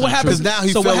courage juice. So what happens? Now he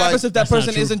so what happens like, if that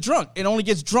person isn't drunk? It only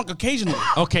gets drunk occasionally.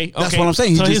 Okay. That's what I'm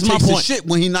saying. He just takes his shit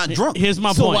when he's not drunk. Here's my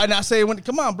point. So why not say it when?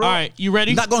 Come on, bro. All right, you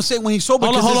ready? I'm not gonna say it when he's sober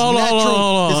because his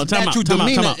natural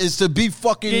demeanor is to be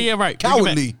fucking right.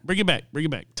 cowardly. Bring it back.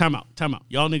 Time out.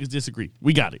 Y'all niggas disagree.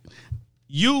 We got it.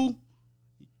 Do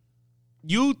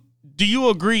you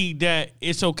agree that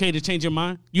it's okay to change your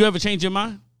mind? You ever change your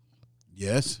mind?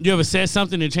 Yes. You ever said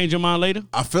something and change your mind later?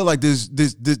 I feel like this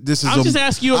is. I'm just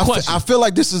asking you a question. I feel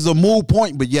like this is a mood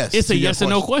point, but yes, it's a yes or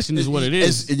no question. Is what it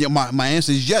is. My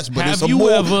answer is yes, but it's a mood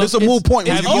point.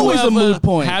 It's always a mood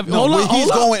point. Where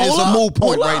he's going is a mood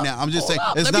point right now. I'm just saying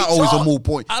it's not always a mood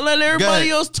point. I let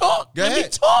everybody else talk. Let me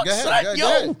talk, son.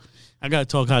 Yo. I gotta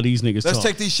talk how these niggas talk. Let's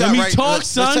take these shots. Let me talk,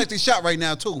 son. Let's take these shot right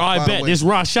now too. All right, bet this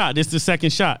raw shot. This the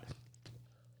second shot.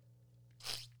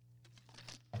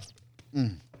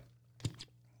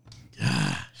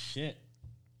 Shit.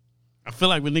 I feel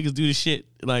like when niggas do this shit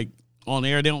like on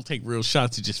air, they don't take real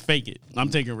shots to just fake it. I'm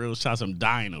taking real shots. I'm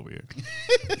dying over here.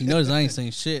 You notice I ain't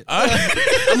saying shit.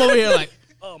 I'm over here like,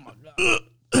 oh my god.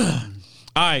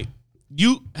 All right.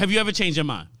 Have you ever changed your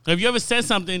mind? Have you ever said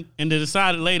something and then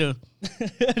decided later?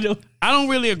 I don't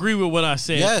really agree with what I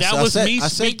said. Yes, that was me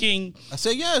speaking. I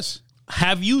said yes.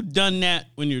 Have you done that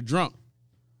when you're drunk?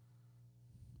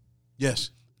 Yes.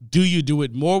 Do you do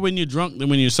it more when you're drunk than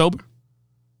when you're sober?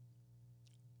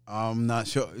 I'm not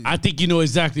sure. I think you know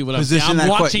exactly what I'm saying. I'm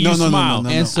watching you smile. No.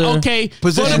 Answer. Okay.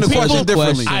 Position the question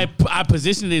differently. I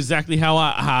positioned it exactly how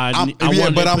I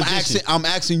but I'm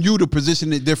asking you to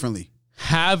position it differently.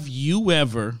 Have you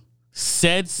ever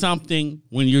said something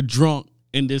when you're drunk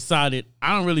and decided,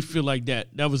 I don't really feel like that?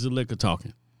 That was the liquor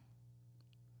talking.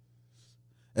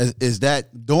 Is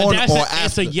that during or after?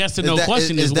 It's a yes or no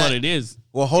question is what it is.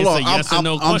 Well, hold on.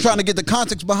 I'm trying to get the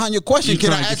context behind your question.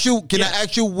 Can I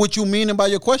ask you what you mean by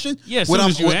your question? Yes, yeah, as soon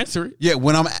as you answer it. Yeah,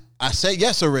 I say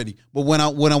yes already. But when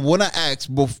I ask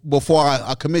before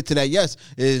I commit to that yes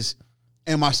is,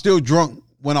 am I still drunk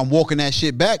when I'm walking that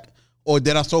shit back? Or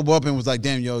did I sober up and was like,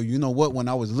 damn, yo, you know what? When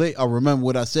I was lit, I remember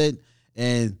what I said,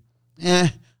 and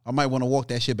I might want to walk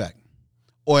that shit back.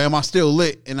 Or am I still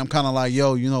lit and I'm kind of like,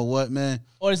 yo, you know what, man?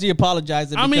 Or is he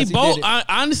apologizing? I mean, both.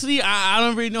 Honestly, I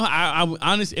don't really know. I'm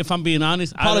honest. If I'm being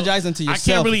honest, apologizing to yourself.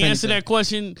 I can't really answer that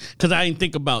question because I didn't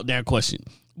think about that question.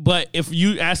 But if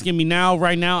you asking me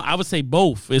right now, I would say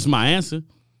both is my answer.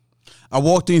 I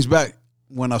walk things back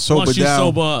when I sober down. Once you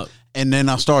sober up. And then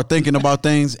I start thinking about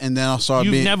things, and then I start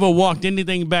You've never walked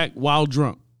anything back while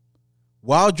drunk?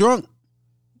 While drunk?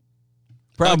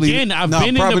 Probably. Again, I've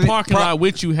been in the parking lot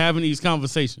with you having these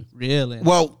conversations. Really?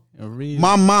 Well,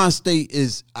 my mind state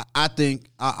is, I think,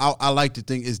 I like to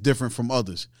think is different from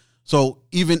others. So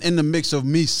even in the mix of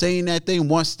me saying that thing,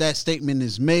 once that statement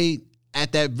is made,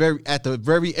 at the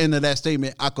very end of that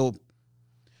statement, I could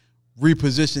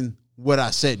reposition what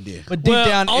I said there. But deep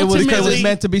down, it was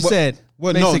meant to be said.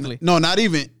 Well, basically. No, not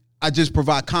even. I just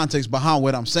provide context behind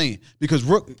what I'm saying. Because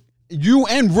Rook, you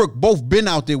and Rook both been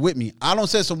out there with me. I don't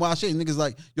say some wild shit. Niggas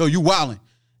like, yo, you wildin'.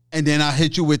 And then I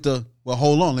hit you with well,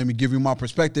 hold on. Let me give you my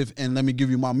perspective and let me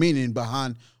give you my meaning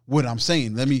behind what I'm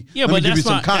saying. Let me give you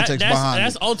some context behind it.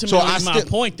 That's ultimately my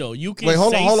point, though. You can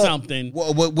say something.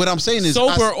 What I'm saying is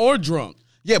sober or drunk.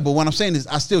 Yeah, but what I'm saying is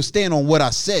I still stand on what I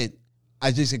said.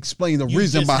 I just explained the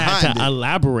reason behind it. You had to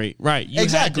elaborate, right?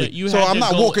 Exactly. So I'm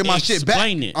not walking my shit back.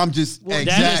 I'm just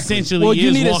that essentially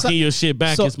is walking your shit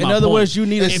back. So in other words, you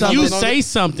needed something. If you say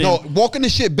something, no, walking the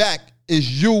shit back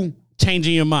is you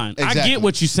changing your mind. Exactly. I get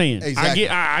what you're saying. Exactly.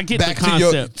 I get back the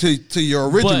concept. To your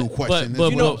original question.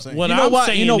 But what I'm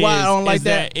saying you know why I don't like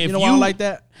that? You know why I don't like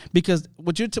that? Because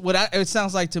it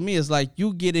sounds like to me is like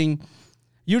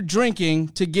you're drinking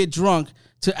to get drunk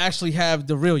to actually have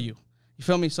the real you. You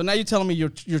feel me? So now you're telling me your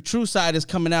true side is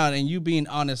coming out and you being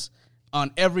honest on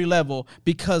every level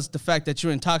because the fact that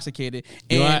you're intoxicated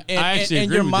and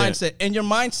your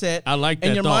mindset. I like that.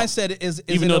 And your mindset is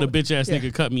even though the bitch ass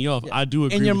nigga cut me off, I do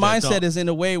agree. And your with mindset that is in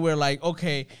a way where like,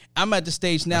 okay, I'm at the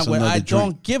stage now where I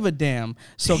don't give a damn.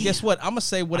 So guess what? I'm gonna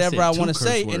say whatever I want to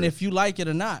say, and if you like it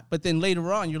or not. But then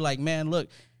later on, you're like, man, look,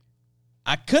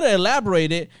 I could have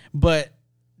elaborated, but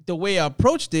the way I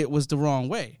approached it was the wrong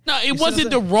way. No, it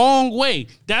wasn't the wrong way.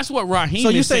 That's what Raheem is saying. So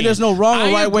you say there's no wrong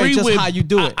or right way, just how you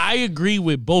do it. I agree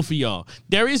with both of y'all.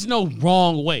 There is no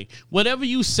wrong way. Whatever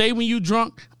you say when you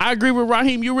drunk, I agree with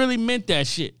Raheem. You really meant that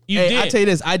shit. You did. I tell you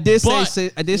this. I did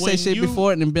say shit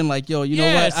before and been like, yo, you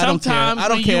know what? I don't care. I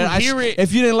don't care.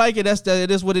 If you didn't like it,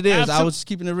 it is what it is. I was just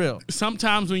keeping it real.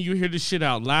 Sometimes when you hear the shit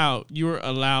out loud, you're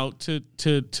allowed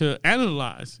to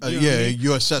analyze.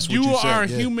 You assess what you said. You are a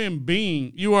human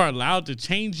being. You are allowed to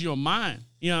change your mind.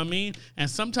 You know what I mean? And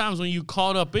sometimes when you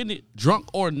caught up in it, drunk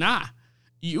or not,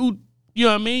 you know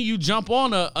what I mean? You jump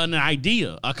on an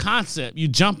idea, a concept. You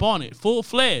jump on it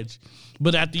full-fledged.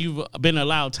 But after you've been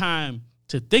allowed time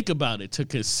to think about it, to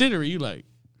consider it, you're like,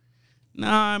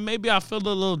 nah, maybe I feel a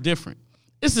little different.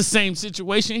 It's the same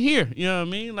situation here. You know what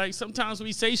I mean? Like sometimes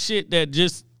we say shit that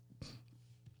just,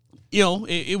 you know,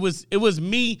 it was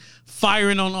me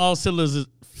firing on all cylinders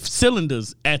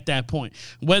at that point.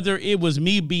 Whether it was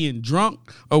me being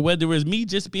drunk or whether it was me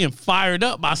just being fired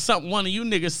up by something one of you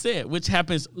niggas said, which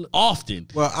happens often.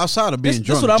 Well, outside of being drunk.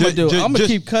 That's what I'm going to do. I'm going to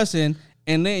keep cussing.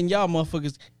 And then y'all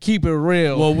motherfuckers keep it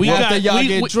real. Well, y'all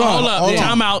get drunk. Hold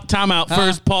up. Time out. Huh?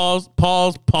 First, pause.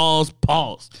 Pause,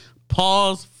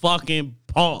 fucking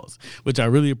pause. Which I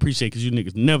really appreciate because you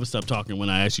niggas never stop talking when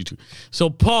I ask you to.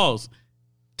 So pause.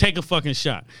 Take a fucking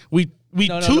shot. We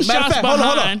two shots behind.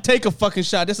 Hold on. Take a fucking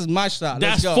shot. This is my shot.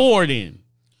 That's 4 then.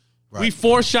 Right. We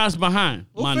 4 shots behind.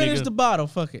 We'll finish the bottle.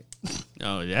 Fuck it.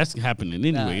 Oh, that's happening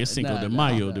anyway. It's Cinco de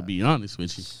Mayo, to be honest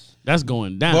with you. That's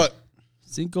going down. But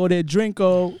Cinco de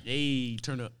Drinko. Hey,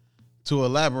 turn up. To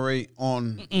elaborate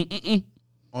on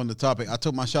the topic, I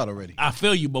took my shot already. I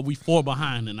feel you, but we 4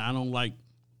 behind, and I don't like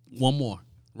one more.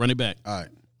 Run it back. All right.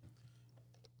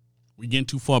 We getting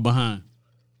too far behind.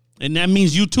 And that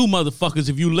means you too, motherfuckers.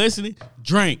 If you listening,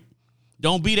 drink.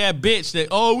 Don't be that bitch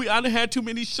that, I done had too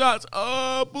many shots.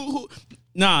 Boo-hoo.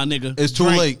 Nah, nigga. It's too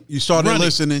late. You started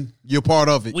listening. You're part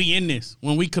of it. We in this.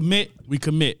 When we commit, we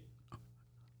commit.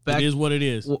 It is what it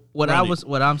is. What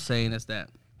I'm saying is that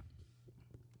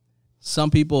some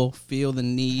people feel the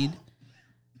need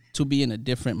to be in a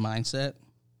different mindset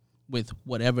with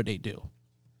whatever they do.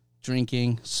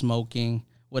 Drinking, smoking,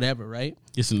 whatever, right?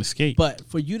 It's an escape. But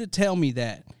for you to tell me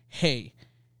that, hey,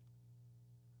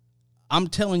 I'm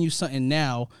telling you something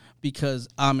now because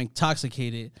I'm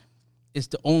intoxicated, it's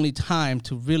the only time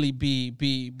to really be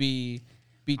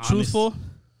truthful.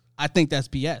 I think that's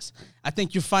BS. I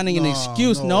think you're finding an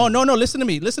excuse. No. Listen to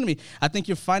me. I think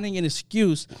you're finding an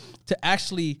excuse to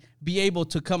actually be able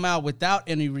to come out without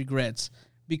any regrets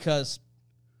because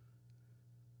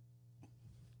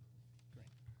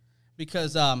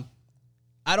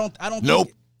I don't Nope.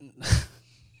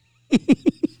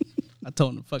 I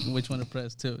told him fucking which one to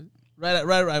press too. Right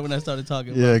when I started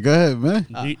talking. Yeah, go ahead, man.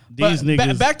 These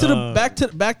niggas. Back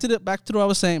to what I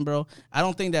was saying, bro. I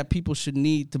don't think that people should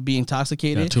need to be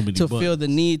intoxicated to feel the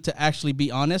need to actually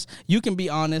be honest. You can be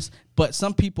honest, but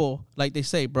some people, like they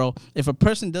say, bro, if a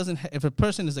person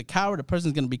is a coward, a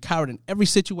person's gonna be coward in every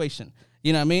situation.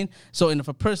 You know what I mean? So, and if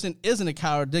a person isn't a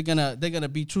coward, they're gonna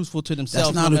be truthful to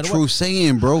themselves. That's not a true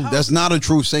saying, bro. That's not a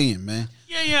true saying, man.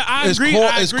 Yeah, I agree.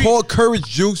 It's called courage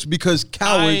juice because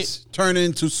cowards turn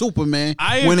into Superman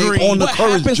when they on the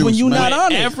courage juice. When you're not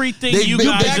on it? Everything you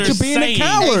guys are saying, a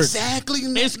coward. Exactly.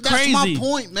 It's That's crazy. my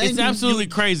point, man. It's absolutely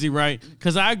crazy, right?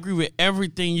 Because I agree with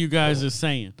everything you guys are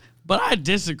saying, but I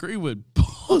disagree with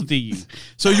both of you.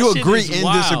 So you agree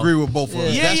and disagree with both of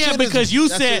us? Yeah, because you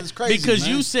said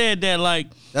you said that like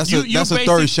that's a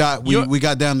third shot. We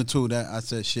got down to 2. That I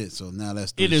said shit. So now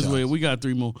that's 3 it is shots. weird. We got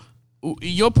 3 more.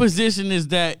 Your position is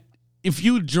that if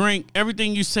you drink,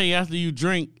 everything you say after you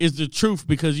drink is the truth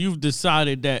because you've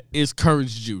decided that it's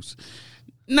courage juice.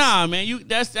 Nah, man,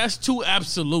 that's too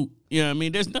absolute. You know what I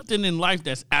mean? There's nothing in life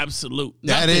that's absolute.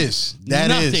 That nothing. is.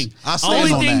 I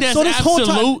stand Only thing that's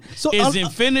absolute is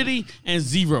infinity and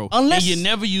 0. And you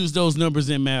never use those numbers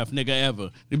in math, nigga,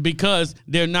 ever. Because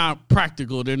they're not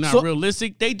practical. They're not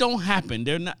realistic. They don't happen.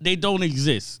 They don't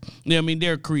exist. You know what I mean?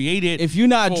 They're created. If you're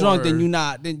not drunk, then you're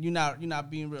not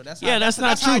being real. That's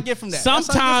not true. How I get from that.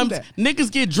 Sometimes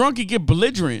niggas get drunk and get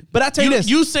belligerent. But I tell you this.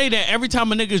 You say that every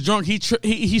time a nigga's drunk,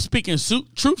 he's speaking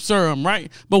truth serum,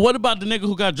 right? But what about the nigga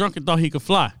who got drunk and thought he could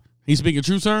fly? He's speaking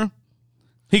truth serum?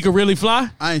 He could really fly?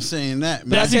 I ain't saying that,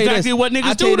 man. That's exactly what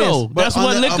niggas do, though. That's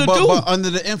what liquor do. But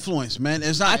under the influence, man.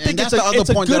 It's not. I think that's the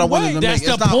other point that I wanted to make.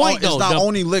 That's the point, though. It's not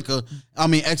only liquor. I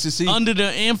mean, ecstasy. Under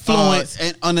the influence.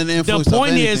 And under the influence. The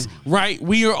point is, right,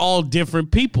 we are all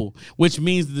different people, which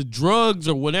means the drugs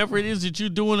or whatever it is that you're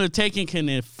doing or taking can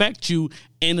affect you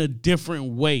in a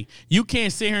different way. You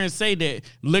can't sit here and say that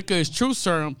liquor is true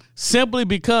serum simply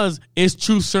because it's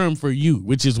true serum for you,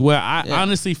 which is where I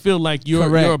honestly feel like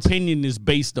your opinion is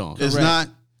based on. It's not.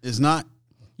 It's not.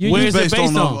 Where is it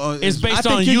based on? It's based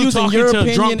on you talking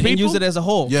to drunk people. And use it as a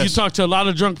whole. Yes. You talk to a lot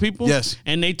of drunk people. Yes.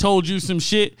 And they told you some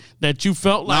shit that you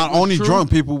felt like not was only true.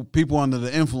 Drunk people under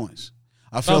the influence.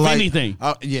 I feel of like anything.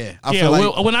 I feel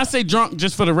like when I say drunk,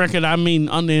 just for the record, I mean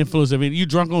under the influence of it. You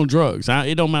drunk on drugs.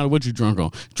 It don't matter what you drunk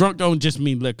on. Drunk don't just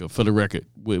mean liquor, for the record,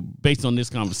 based on this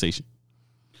conversation.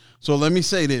 So let me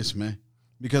say this, man,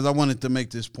 because I wanted to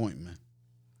make this point, man.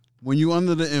 When you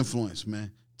under the influence,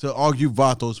 man, to argue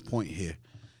Vato's point here,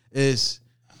 is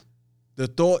the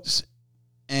thoughts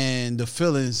and the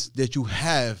feelings that you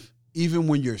have even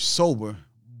when you're sober,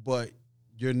 but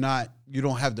you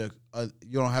don't have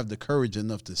the courage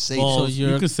enough to say balls.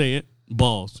 You can say it.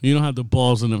 Balls. You don't have the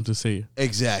balls enough to say it.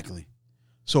 Exactly.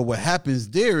 So what happens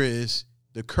there is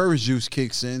the courage juice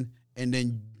kicks in, and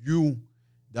then you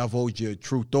divulge your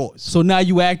true thoughts. So now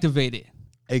you activate it.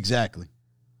 Exactly.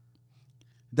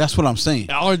 That's what I'm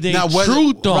saying. Are they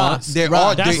true thoughts? That's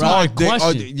my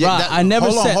question. I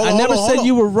never said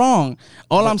you were wrong.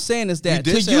 All I'm saying is that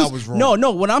you did say I was wrong.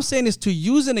 No. What I'm saying is to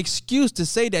use an excuse to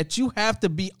say that you have to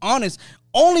be honest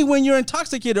only when you're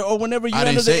intoxicated or whenever you're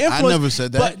under the influence. I never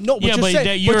said that. But no, you're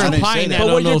implying that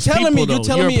on those people.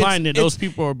 You're implying that those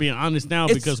people are being honest now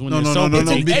because when they're sober,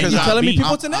 because you're telling me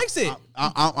people to exit.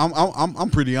 I'm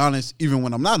pretty honest even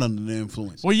when I'm not under the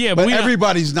influence. Well, yeah, but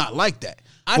everybody's not like that.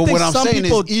 But what I'm saying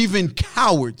is even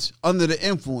cowards under the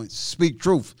influence speak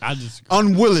truth. I just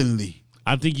unwillingly.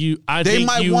 I think you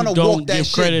don't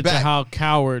give credit to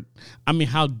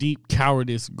how deep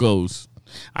cowardice goes.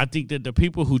 I think that the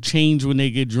people who change when they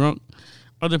get drunk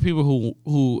are the people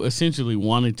who essentially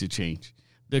wanted to change.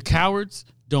 The cowards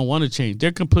don't want to change.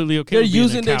 They're completely okay with being a coward.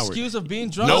 They're using the excuse of being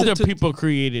drunk. No, the people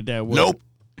created that word. Nope.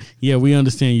 Yeah, we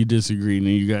understand you disagree, and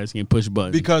you guys can push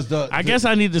buttons. Because I guess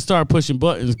I need to start pushing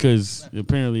buttons because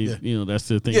apparently, that's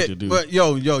the thing to do. But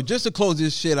yo, just to close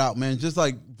this shit out, man. Just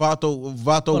like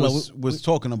Vato was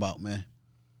talking about, man.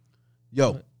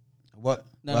 Yo, what?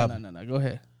 No. Go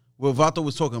ahead. What Vato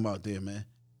was talking about there, man.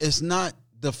 It's not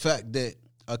the fact that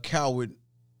a coward,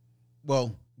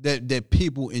 that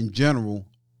people in general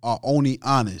are only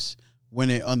honest when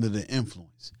they're under the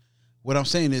influence. What I'm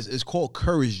saying is it's called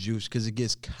courage juice because it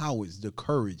gives cowards the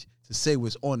courage to say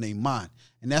what's on their mind.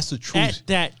 And that's the truth. At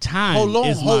that time,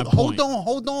 hold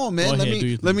on, man.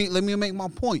 Let me make my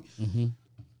point. Mm-hmm.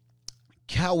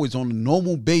 Cowards on a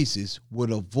normal basis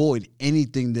would avoid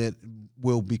anything that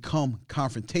will become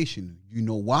confrontational. You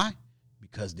know why?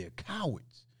 Because they're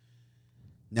cowards.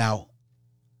 Now,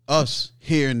 us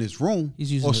here in this room,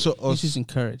 he's using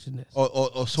courage in this.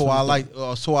 So I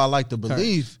like to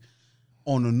believe.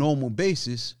 On a normal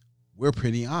basis, we're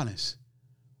pretty honest.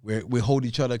 We hold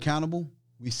each other accountable.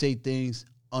 We say things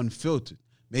unfiltered.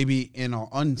 Maybe in our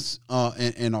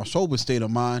in our sober state of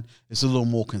mind, it's a little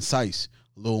more concise,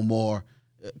 a little more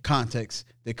context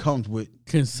that comes with.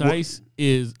 Concise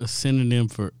is a synonym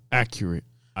for accurate.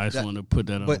 I just want to put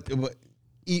that on. But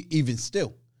even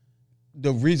still,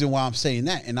 the reason why I'm saying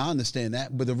that, and I understand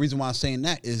that, but the reason why I'm saying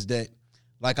that is that,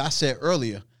 like I said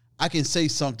earlier, I can say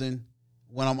something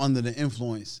when I'm under the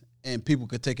influence and people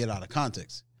could take it out of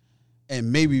context.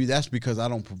 And maybe that's because I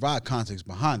don't provide context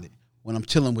behind it. When I'm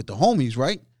chilling with the homies,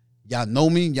 right? Y'all know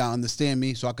me, y'all understand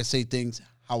me, so I can say things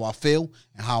how I feel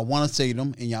and how I want to say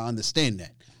them, and y'all understand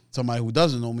that. Somebody who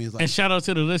doesn't know me is like... And shout out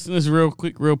to the listeners, real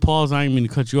quick, real pause. I ain't mean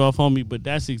to cut you off, homie, but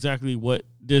that's exactly what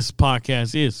this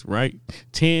podcast is, right?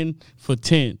 10 for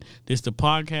 10. This the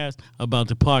podcast about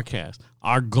the podcast.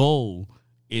 Our goal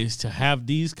is to have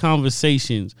these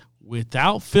conversations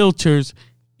without filters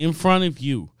in front of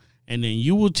you. And then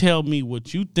you will tell me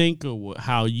what you think or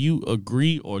how you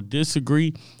agree or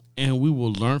disagree, and we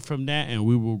will learn from that and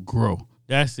we will grow.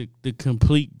 That's the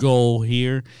complete goal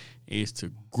here is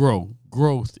to grow.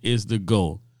 Growth is the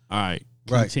goal. All right,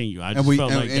 continue. I just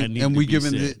felt like that needed to be said. And we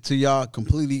giving it to y'all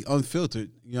completely unfiltered.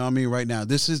 You know what I mean? Right now,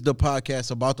 this is the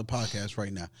podcast about the podcast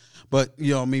right now. But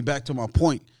you know what I mean? Back to my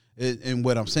point, and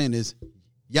what I'm saying is,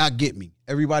 y'all get me.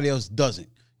 Everybody else doesn't.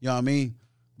 You know what I mean?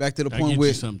 Back to the point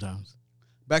where sometimes.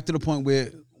 Back to the point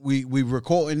where we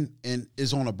recording and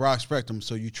it's on a broad spectrum,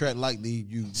 so you tread lightly.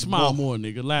 You smile more,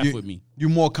 nigga. Laugh with me. You're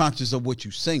more conscious of what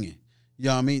you're singing. You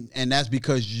know what I mean? And that's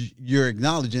because you're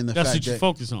acknowledging the fact that... That's what you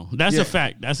focus on. That's a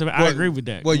fact. I agree with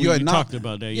that. Well, you talked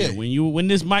about that. Yeah. When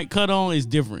this mic cut on, it's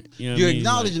different. You know you're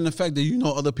acknowledging the fact that you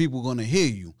know other people are going to hear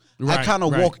you. Right, I kind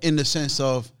of walk in the sense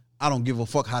of I don't give a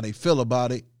fuck how they feel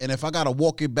about it. And if I got to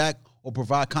walk it back or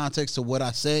provide context to what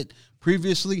I said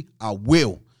previously, I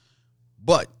will.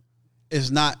 But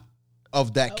it's not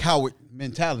of that coward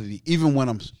mentality. Even when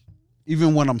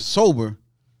I'm sober,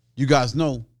 you guys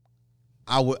know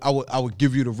I would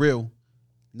give you the real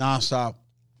nonstop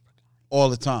all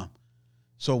the time.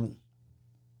 So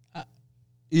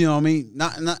you know what I mean?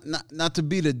 Not to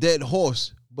be the dead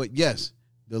horse, but yes,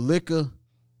 the liquor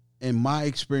in my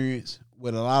experience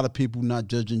with a lot of people, not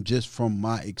judging just from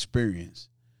my experience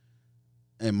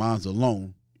and mine's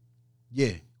alone.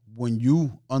 Yeah. When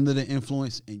you under the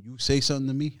influence and you say something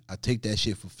to me, I take that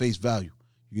shit for face value.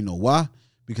 You know why?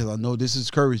 Because I know this is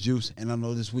courage juice, and I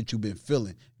know this is what you've been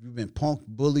feeling. You've been punked,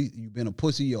 bullied, you've been a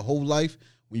pussy your whole life.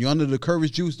 When you're under the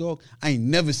courage juice, dog, I ain't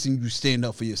never seen you stand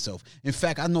up for yourself. In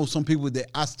fact, I know some people that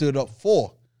I stood up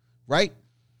for, right?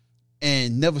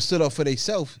 And never stood up for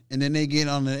themselves, and then they get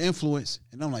under the influence,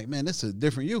 and I'm like, man, that's a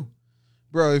different you.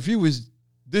 Bro, if you was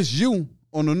this you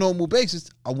on a normal basis,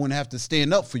 I wouldn't have to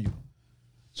stand up for you.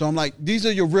 So I'm like, these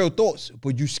are your real thoughts,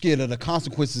 but you scared of the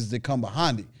consequences that come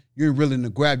behind it. You ain't willing to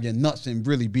grab your nuts and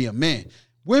really be a man.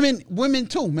 Women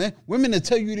too, man. Women that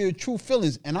tell you their true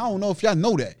feelings, and I don't know if y'all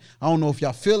know that. I don't know if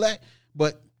y'all feel that,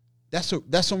 but that's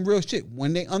some real shit.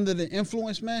 When they under the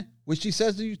influence, man, what she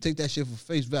says to you, take that shit for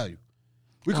face value.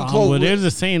 We can close. Well, there's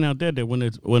a saying out there that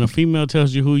when a female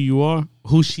tells you who you are,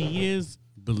 who she is,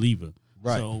 believe her.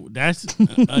 Right. So that's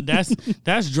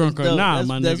drunk or not,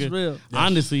 my nigga. That's real.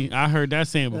 Honestly, I heard that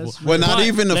saying before. Well, not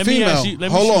even the female.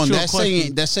 Hold on.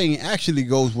 That saying actually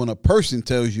goes when a person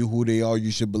tells you who they are,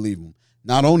 you should believe them.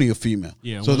 Not only a female.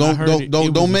 Yeah. So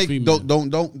don't make it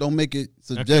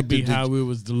subjective. That could be how it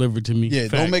was delivered to me. Yeah.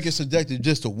 Facts. Don't make it subjective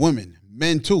just to women,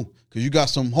 men too, because you got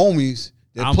some homies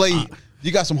that play.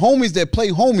 You got some homies that play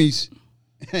homies,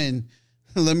 and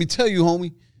let me tell you,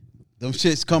 homie. Them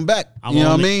shits come back. You know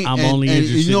what I mean? I'm only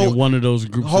interested in one of those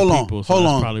groups of people. So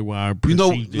that's probably why I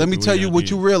perceived it. Let me tell you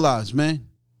what you realize, man.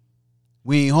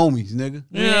 We ain't homies, nigga.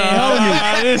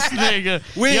 Yeah, this nigga.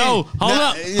 Hold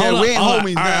up. We ain't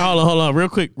homies, man. All right, hold on.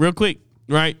 Real quick,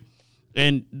 right?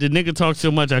 And the nigga talked so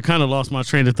much, I kind of lost my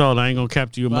train of thought. I ain't gonna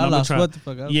capture you, but I'm gonna try. What the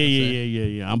fuck?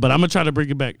 Yeah. But I'm gonna try to bring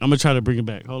it back.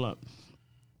 Hold up.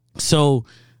 So,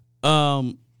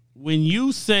 when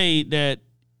you say that,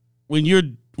 when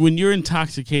you're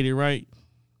intoxicated, right?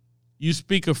 You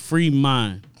speak a free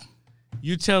mind.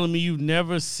 You're telling me you've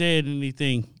never said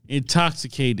anything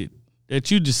intoxicated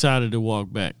that you decided to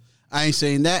walk back. I ain't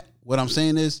saying that. What I'm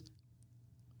saying is,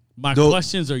 my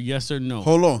questions are yes or no.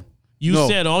 Hold on. You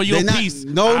said all your piece.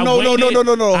 No. Hold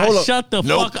on. Shut the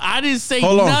fuck. I didn't say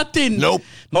nothing. Nope.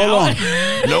 Hold on.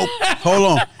 Nope.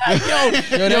 Hold on.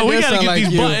 Yo, we gotta get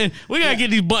these buttons. We gotta get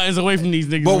these buttons away from these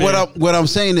niggas. But what I'm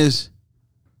saying is,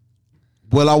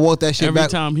 will I walk that shit back?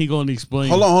 Every time he gonna explain.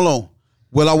 Hold on.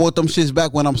 Will I walk them shits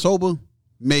back when I'm sober?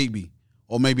 Maybe.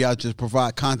 Or maybe I'll just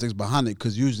provide context behind it,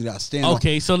 because usually I stand on.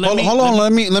 Okay, so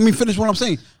let me finish what I'm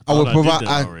saying. I would provide.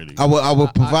 I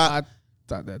would provide. I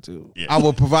thought that too. Yeah. I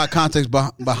would provide context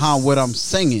behind what I'm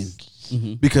singing,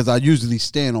 because I usually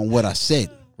stand on what I said.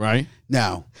 Right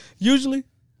now. Usually.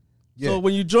 Yeah. So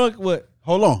when you drunk, what?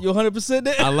 Hold on. You 100%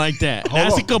 there? I like that.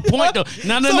 That's a good point, though.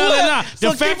 No.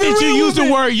 The fact that you use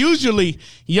the word usually,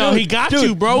 yo, he got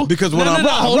you, bro. Because when I'm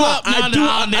hold up.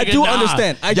 I do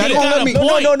understand. Y'all gonna let me.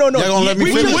 No. Y'all gonna let me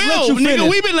We finish. will, nigga.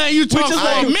 We been letting you talk for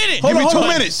a minute. Give me 2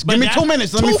 minutes. Give me 2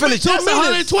 minutes. Let me finish. That's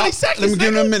 120 seconds. Let me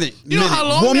give him a minute. You know how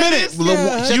long 1 that minute.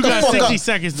 is? You got 60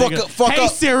 seconds, nigga. Fuck hey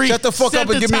up. Siri, Shut the fuck up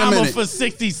and give me a minute. for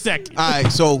 60 seconds. All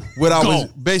right. So what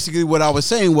I was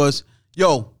saying was,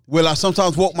 yo, will I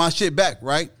sometimes walk my shit back?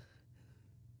 Right?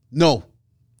 No.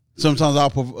 Sometimes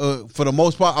for the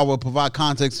most part, I will provide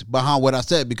context behind what I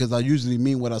said because I usually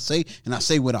mean what I say and I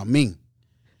say what I mean.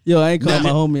 Yo, I ain't calling my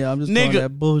homie out. I'm just calling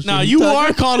that bullshit. Nah, you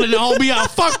are calling the homie out.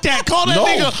 Fuck that. Call that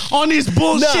nigga on this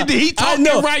bullshit that he talking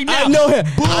right now. I know him.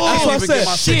 Bullshit. That's what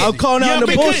I said. I'm calling out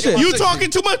the bullshit. You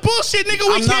talking too much bullshit, nigga.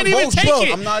 We can't even take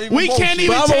it. We can't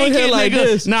even take it,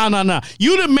 nigga. Nah.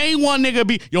 You the main one, nigga.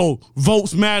 Be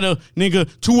votes matter, nigga.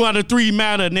 2 out of 3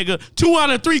 matter, nigga. 2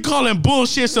 out of 3 calling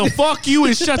bullshit. So fuck you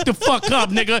and shut the fuck up,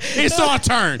 nigga. It's our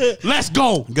turn. Let's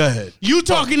go. Go ahead. You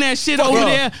talking that shit over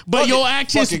there, but your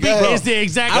actions speak is the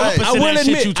exact opposite of that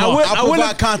shit you talk. I'll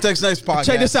provide context next podcast.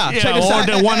 Check this out. Or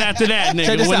the one after that,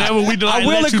 nigga. Whenever we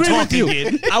let you talk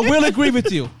again. I will agree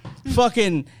with you.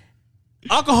 Fucking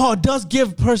alcohol does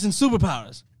give person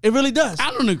superpowers. It really does.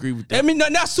 I don't agree with that. I mean,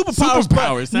 not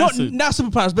superpowers. Not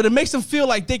superpowers, but it makes them feel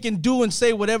like they can do and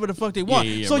say whatever the fuck they want.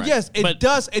 So right. Yes, it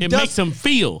does. It makes them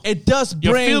feel. It does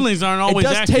bring. Your feelings aren't always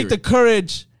accurate. It does take the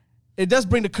courage. It does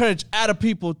bring the courage out of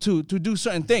people to do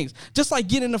certain things. Just like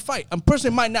getting in a fight. A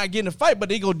person might not get in a fight, but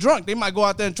they go drunk. They might go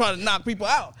out there and try to knock people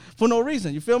out for no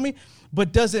reason. You feel me?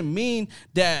 But doesn't mean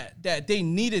that they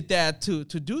needed that to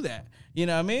do that. You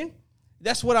know what I mean?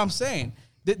 That's what I'm saying.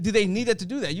 Do they need it to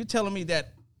do that? You telling me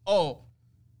that,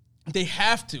 they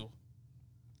have to.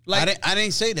 Like I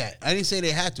didn't say that. I didn't say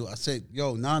they had to. I said,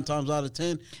 9 times out of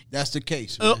 10, that's the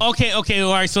case. Okay.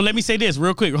 All right. So let me say this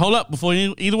real quick. Hold up before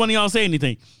either one of y'all say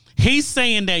anything. He's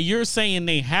saying that you're saying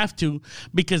they have to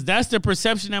because that's the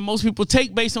perception that most people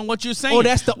take based on what you're saying. Oh,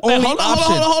 that's the only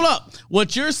option. Hold up.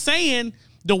 What you're saying,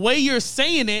 the way you're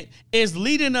saying it is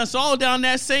leading us all down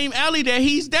that same alley that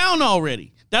he's down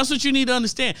already. That's what you need to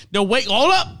understand.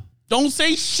 Hold up. Don't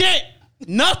say shit.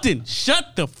 Nothing.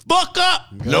 Shut the fuck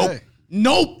up.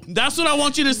 Nope. That's what I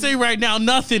want you to say right now.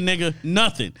 Nothing, nigga.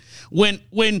 Nothing. When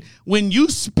you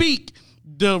speak,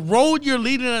 the road you're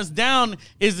leading us down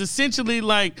is essentially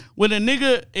like when a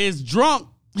nigga is drunk,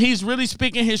 he's really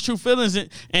speaking his true feelings,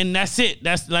 and that's it.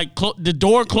 That's like the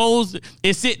door closed.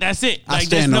 It's it. That's it. I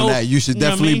stand on that. You should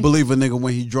definitely believe a nigga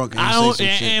when he drunk and he say some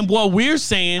shit. And what we're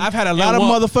saying, I've had a lot of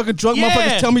motherfucking drunk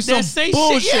motherfuckers tell me some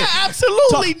bullshit. Yeah,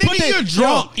 absolutely, nigga. You're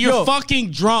drunk. You're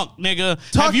fucking drunk, nigga.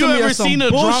 Have you ever seen a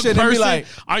drunk person?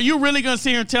 Are you really gonna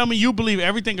sit here and tell me you believe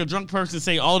everything a drunk person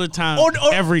say all the time,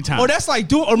 every time? Or that's like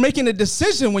making a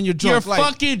decision when you're drunk. You're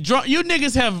fucking drunk. You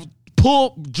niggas have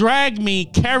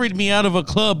carried me out of a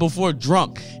club before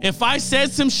drunk. If I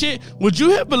said some shit, would you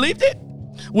have believed it?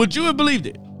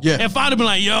 Yeah. If I'd have been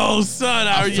like, yo, son,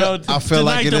 I feel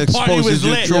like it exposes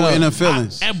your true inner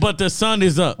feelings. But the sun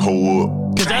is up.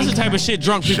 Because that's the type of shit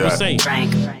drunk people say. That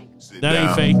ain't fake. That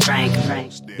ain't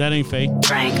fake. That ain't fake.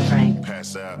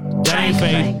 That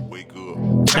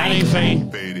ain't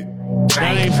fake.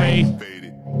 That ain't fake.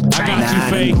 I got you,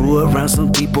 Faye. Grew around some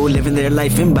people living their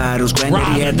life in bottles.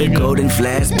 Granddaddy had the golden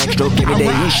flask, backstroke every day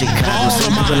in Chicago.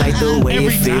 Some people like the way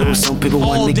it feels. Some people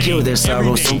want to kill their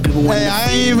sorrow. Some people want to. Hey,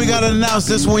 I ain't even gotta announce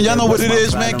this one. Y'all know what it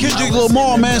is, man. Kendrick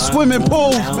Lamar, man. Swimming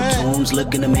pools, man.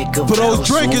 For those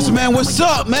drinkers, man. What's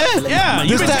up, man? Yeah,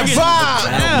 this that vibe.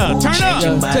 Yeah, turn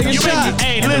up. Take a shot.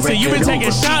 Hey, listen, you been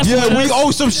taking shots. Yeah, we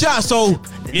owe some shots, so.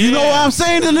 You know what I'm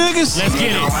saying to niggas? Let's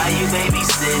get it. Why you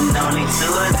babysitting? Only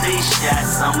 2 or 3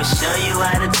 shots. I'ma show you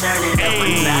how to turn it up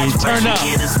a notch. Turn up.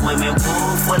 Get a swimming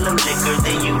pool full of liquor,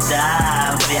 then you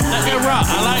dive in. Let that rock.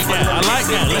 I like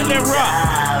that. Let that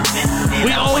rock.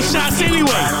 We owe shots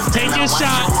anyway. Take your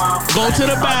shot. Go to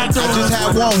the bathroom. I just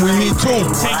had one. We need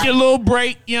 2. Take your little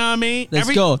break. You know what I mean? Let's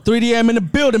go. 3DM in the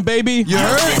building, baby. You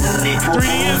heard?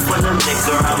 3DM.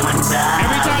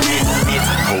 Every time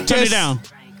you turn it down.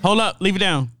 Hold up, leave it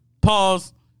down.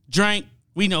 Pause, drink.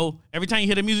 We know. Every time you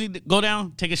hear the music go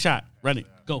down, take a shot. Run it.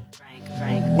 Go.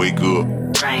 Wake up.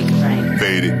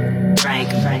 Fade it.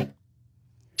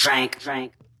 Frank.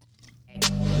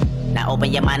 Now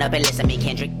open your mind up and listen to me,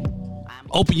 Kendrick.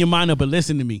 Open your mind up and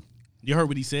listen to me. You heard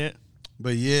what he said?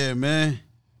 But yeah, man.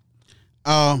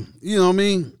 You know what I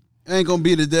mean? ain't gonna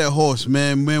be the dead horse,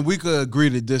 man. Man, we could agree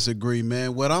to disagree,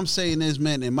 man. What I'm saying is,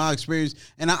 man, in my experience,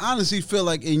 and I honestly feel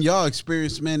like in y'all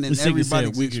experience, man, and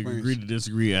everybody's we experience. Could agree to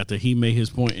disagree after he made his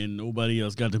point and nobody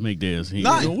else got to make theirs. We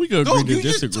could agree to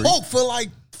disagree. You talk for like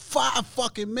 5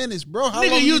 fucking minutes, bro. How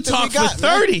long you talk for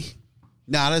 30. Man?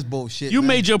 Nah, that's bullshit. You man.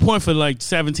 made your point for like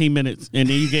 17 minutes, and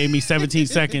then you gave me 17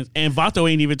 seconds, and Vato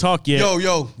ain't even talked yet. Yo,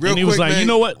 real quick, and he was like, man, you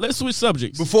know what? Let's switch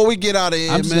subjects. Before we get out of here,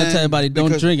 I'm just going to tell everybody,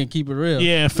 don't drink and keep it real.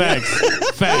 Yeah, facts.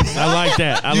 Facts. I like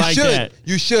that. I like that.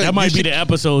 You should. That might be the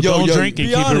episode. Don't drink and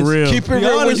keep it real. Keep it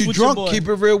real when you drunk. Keep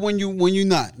it real when you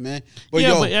not, man. But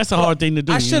but that's a hard thing to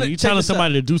do. You telling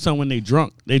somebody to do something when they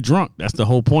drunk. They drunk. That's the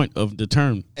whole point of the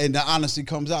term. And the honesty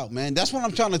comes out, man. That's what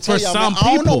I'm trying to tell y'all, man.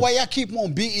 I don't know why y'all keep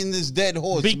on beating this dead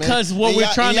horse, because what we're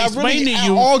trying to explain to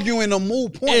you, arguing a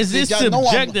moot point. Is this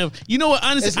subjective? You know what?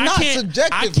 Honestly, it's not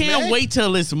subjective. I can't wait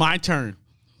till it's my turn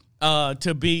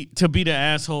to be the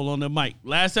asshole on the mic.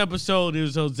 Last episode it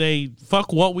was Jose.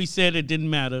 Fuck what we said. It didn't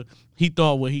matter. He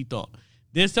thought what he thought.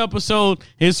 This episode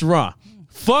it's Raw.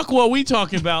 Fuck what we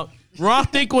talking about. Raw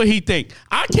think what he think.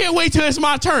 I can't wait till it's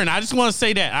my turn. I just want to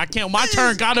say that. I can't. My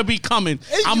turn gotta be coming.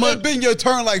 It's been your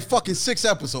turn like fucking 6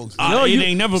 episodes. No, it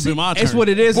ain't never been my turn. It's what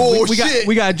it is.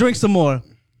 We got to drink some more.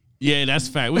 Yeah, that's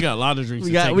fact. We got a lot of drinks.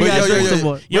 We got some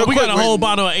more. Yo, we got a whole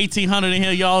bottle of 1800 in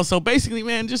here, y'all. So basically,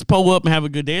 man, just pull up and have a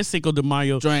good day. It's Cinco de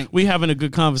Mayo. Drink. We having a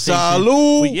good conversation.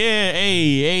 Salud.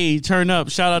 Hey, turn up.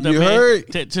 Shout out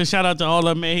to shout out to all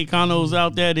the Mexicanos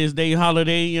out there. This day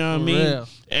holiday, you know what I mean? Real.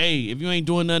 Hey, if you ain't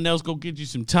doing nothing else, go get you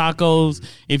some tacos.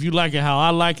 If you like it how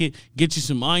I like it, get you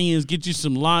some onions, get you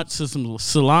some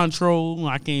cilantro.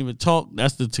 I can't even talk.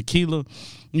 That's the tequila.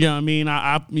 You know what I mean?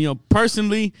 I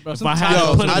personally, if I had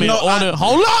to put them in order,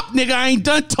 hold up, nigga, I ain't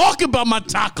done talking about my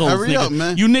tacos. Hurry up,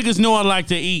 man. You niggas know I like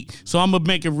to eat, so I'm gonna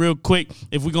make it real quick.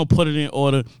 If we gonna put it in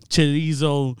order,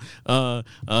 chorizo,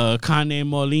 carne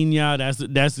molina,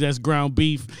 that's ground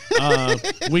beef.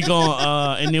 We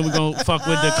gonna and then we gonna fuck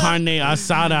with the carne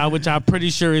asada, which I'm pretty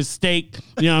sure is steak.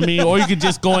 You know what I mean? Or you could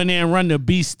just go in there and run the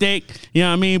beef steak. You know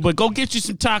what I mean? But go get you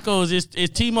some tacos.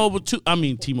 It's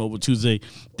T-Mobile Tuesday.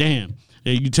 Damn.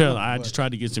 Yeah, you tell. I just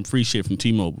tried to get some free shit from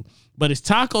T-Mobile, but it's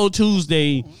Taco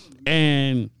Tuesday,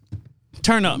 and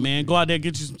turn up, man. Go out there,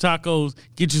 get you some tacos,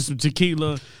 get you some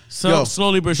tequila. So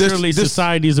slowly but surely,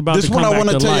 society is about to come back to life.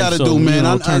 This is what I want to tell y'all to do,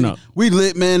 man. Turn up. We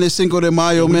lit, man. It's Cinco de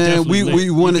Mayo, man. We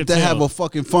wanted to have a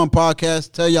fucking fun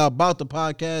podcast. Tell y'all about the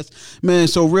podcast, man.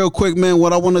 So real quick, man,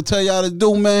 what I want to tell y'all to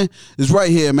do, man, is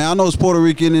right here, man. I know it's Puerto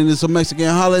Rican and it's a Mexican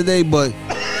holiday, but.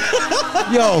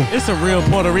 Yo, it's a real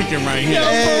Puerto Rican right here.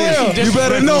 Hey, you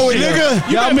better know it,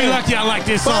 nigga. Y'all be lucky I like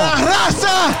this song.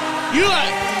 You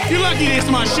lucky this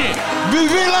my shit. Vive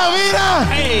la vida.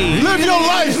 Hey, live your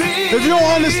life. If you don't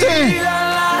understand,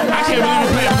 I can't believe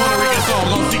we playing a Puerto Rican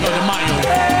song on Cinco de Mayo.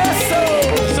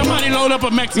 Somebody load up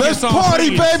a Mexican song. Let's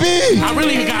party, baby. I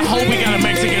really hope we got a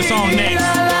Mexican song next.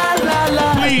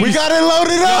 Please. We got it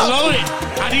loaded up. Load it.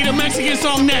 I need a Mexican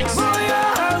song next.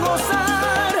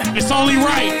 It's only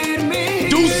right.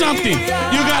 Do something.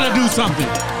 You gotta do something.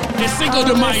 It's Cinco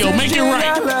de Mayo. Make it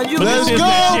right. But let's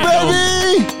go,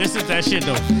 baby. This is that shit,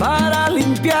 though.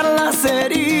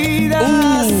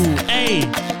 Ooh, hey.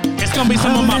 It's gonna be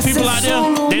some of my people out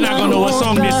there. They're not gonna know what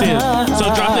song this is. So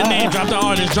drop the name, drop the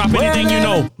artist, drop anything you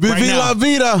know. Vive la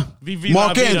vida.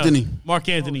 Mark Anthony. Mark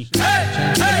Anthony. The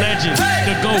legend.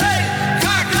 The GOAT.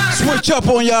 Switch up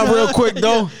on y'all real quick,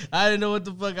 though. I didn't know what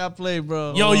the fuck I played,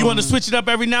 bro. Yo, you want to switch it up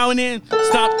every now and then?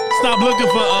 Stop looking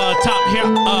for top hip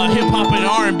hop and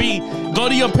R&B. Go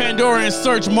to your Pandora and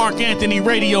search Mark Anthony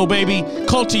Radio, baby.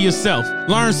 Culture yourself.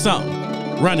 Learn something.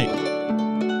 Run it.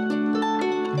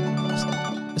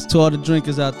 It's to all the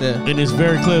drinkers out there. It is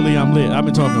very clearly I'm lit. I've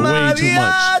been talking way too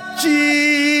much.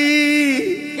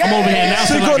 I'm over here now.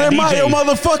 Cinco de Mayo,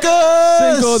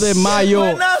 motherfuckers. Cinco de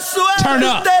Mayo. Turn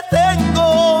up.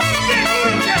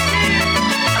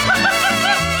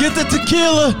 Get the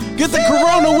tequila. Get the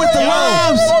Corona with the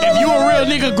limes. If you a real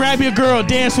nigga, grab your girl.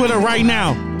 Dance with her right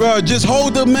now. Bro, just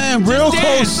hold the man real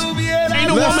close. Ain't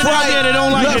no woman out there that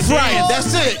don't like to dance.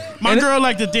 That's it. My girl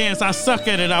like to dance. I suck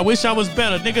at it. I wish I was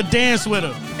better. Nigga, dance with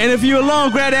her. And if you alone,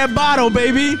 grab that bottle,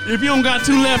 baby. If you don't got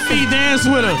 2 left feet, dance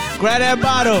with her. Grab that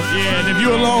bottle. Yeah, and if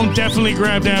you alone, definitely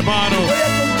grab that bottle.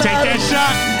 Take that shot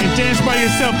and dance by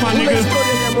yourself, my nigga.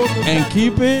 And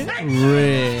keep it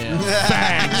real.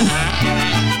 Facts.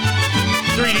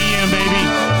 3DM, baby.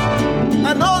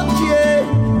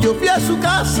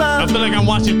 I feel like I'm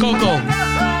watching Coco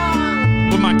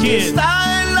with my kids.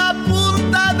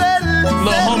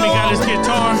 Little homie got his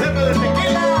guitar.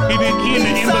 He in the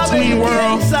in-between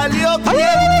world.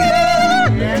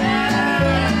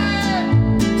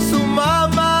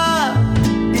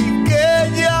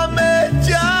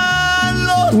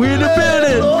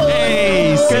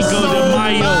 Cinco de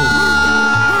Mayo.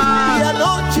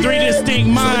 3 distinct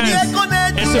minds.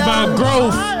 It's about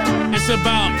growth. It's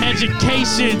about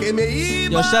education.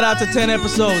 Yo, shout out to 10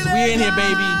 episodes. We in here,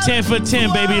 baby. 10 for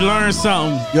 10, baby. Learn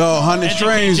something. Yo, 100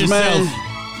 streams, man.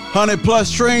 100 plus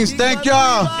streams. Thank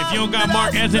y'all. If you don't got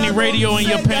Mark Anthony Radio in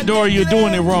your Pandora, you're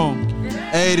doing it wrong.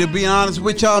 Hey, to be honest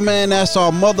with y'all, man, that's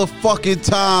our motherfucking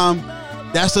time.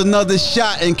 That's another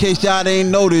shot in case y'all ain't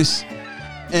noticed.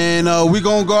 And we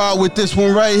gonna go out with this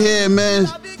one right here, man.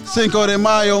 Cinco de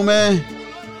Mayo, man.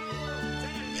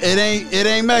 It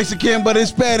ain't Mexican, but it's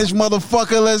Spanish,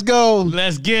 motherfucker. Let's go.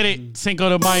 Let's get it. Cinco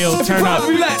de Mayo, turn up.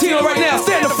 If Latino right now,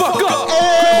 stand the fuck up.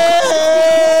 Hey!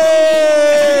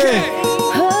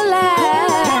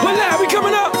 Hola, we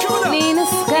coming up. Nina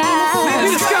Sky.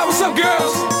 Nina Sky, what's up,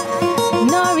 girls?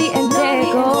 Nori and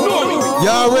Dago.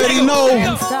 Y'all already know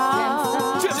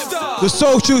the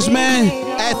socials, man.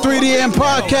 At 3DM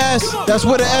Podcast. That's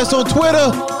with an S on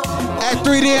Twitter. At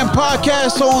 3DM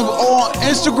Podcast on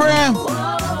Instagram.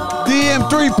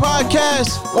 DM3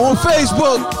 Podcast on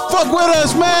Facebook. Fuck with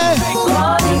us, man.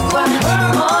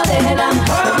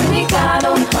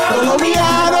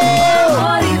 Colombiano.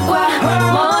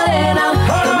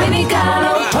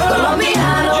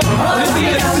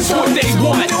 This is what they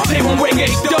want. They want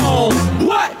reggaeton.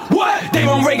 What? They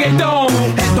want reggaeton.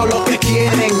 Esto lo que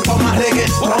quieren, toma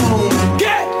reggaeton.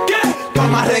 Get.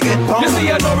 Toma reggaeton. You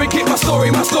see, I know kick my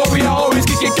story, I always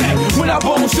kick it cat. When I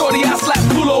bone shorty, I slap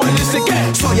culo and it's a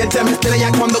cat. Soy el tema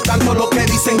estrella cuando canto lo que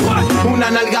dicen. Una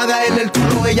nalgada en el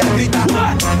culo, ella grita.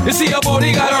 You see, your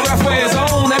body got a rap for his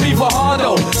own. Let me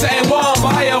Fajardo, San Juan,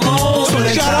 Bayamon.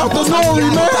 Shout out to Nori,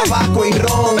 man. Tabaco y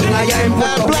ron. Allá en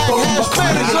Puerto Rico,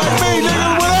 Spanish like me,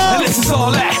 nigga. What up? And this is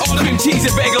all that. Cream cheese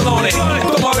and bagel on it.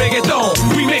 Toma reggaeton,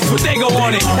 we mix with Dago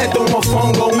on it. Esto es un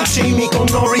mofongo, un chimi con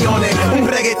Nori on it. Un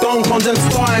reggaeton con John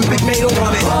Star and Big Mato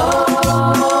on it.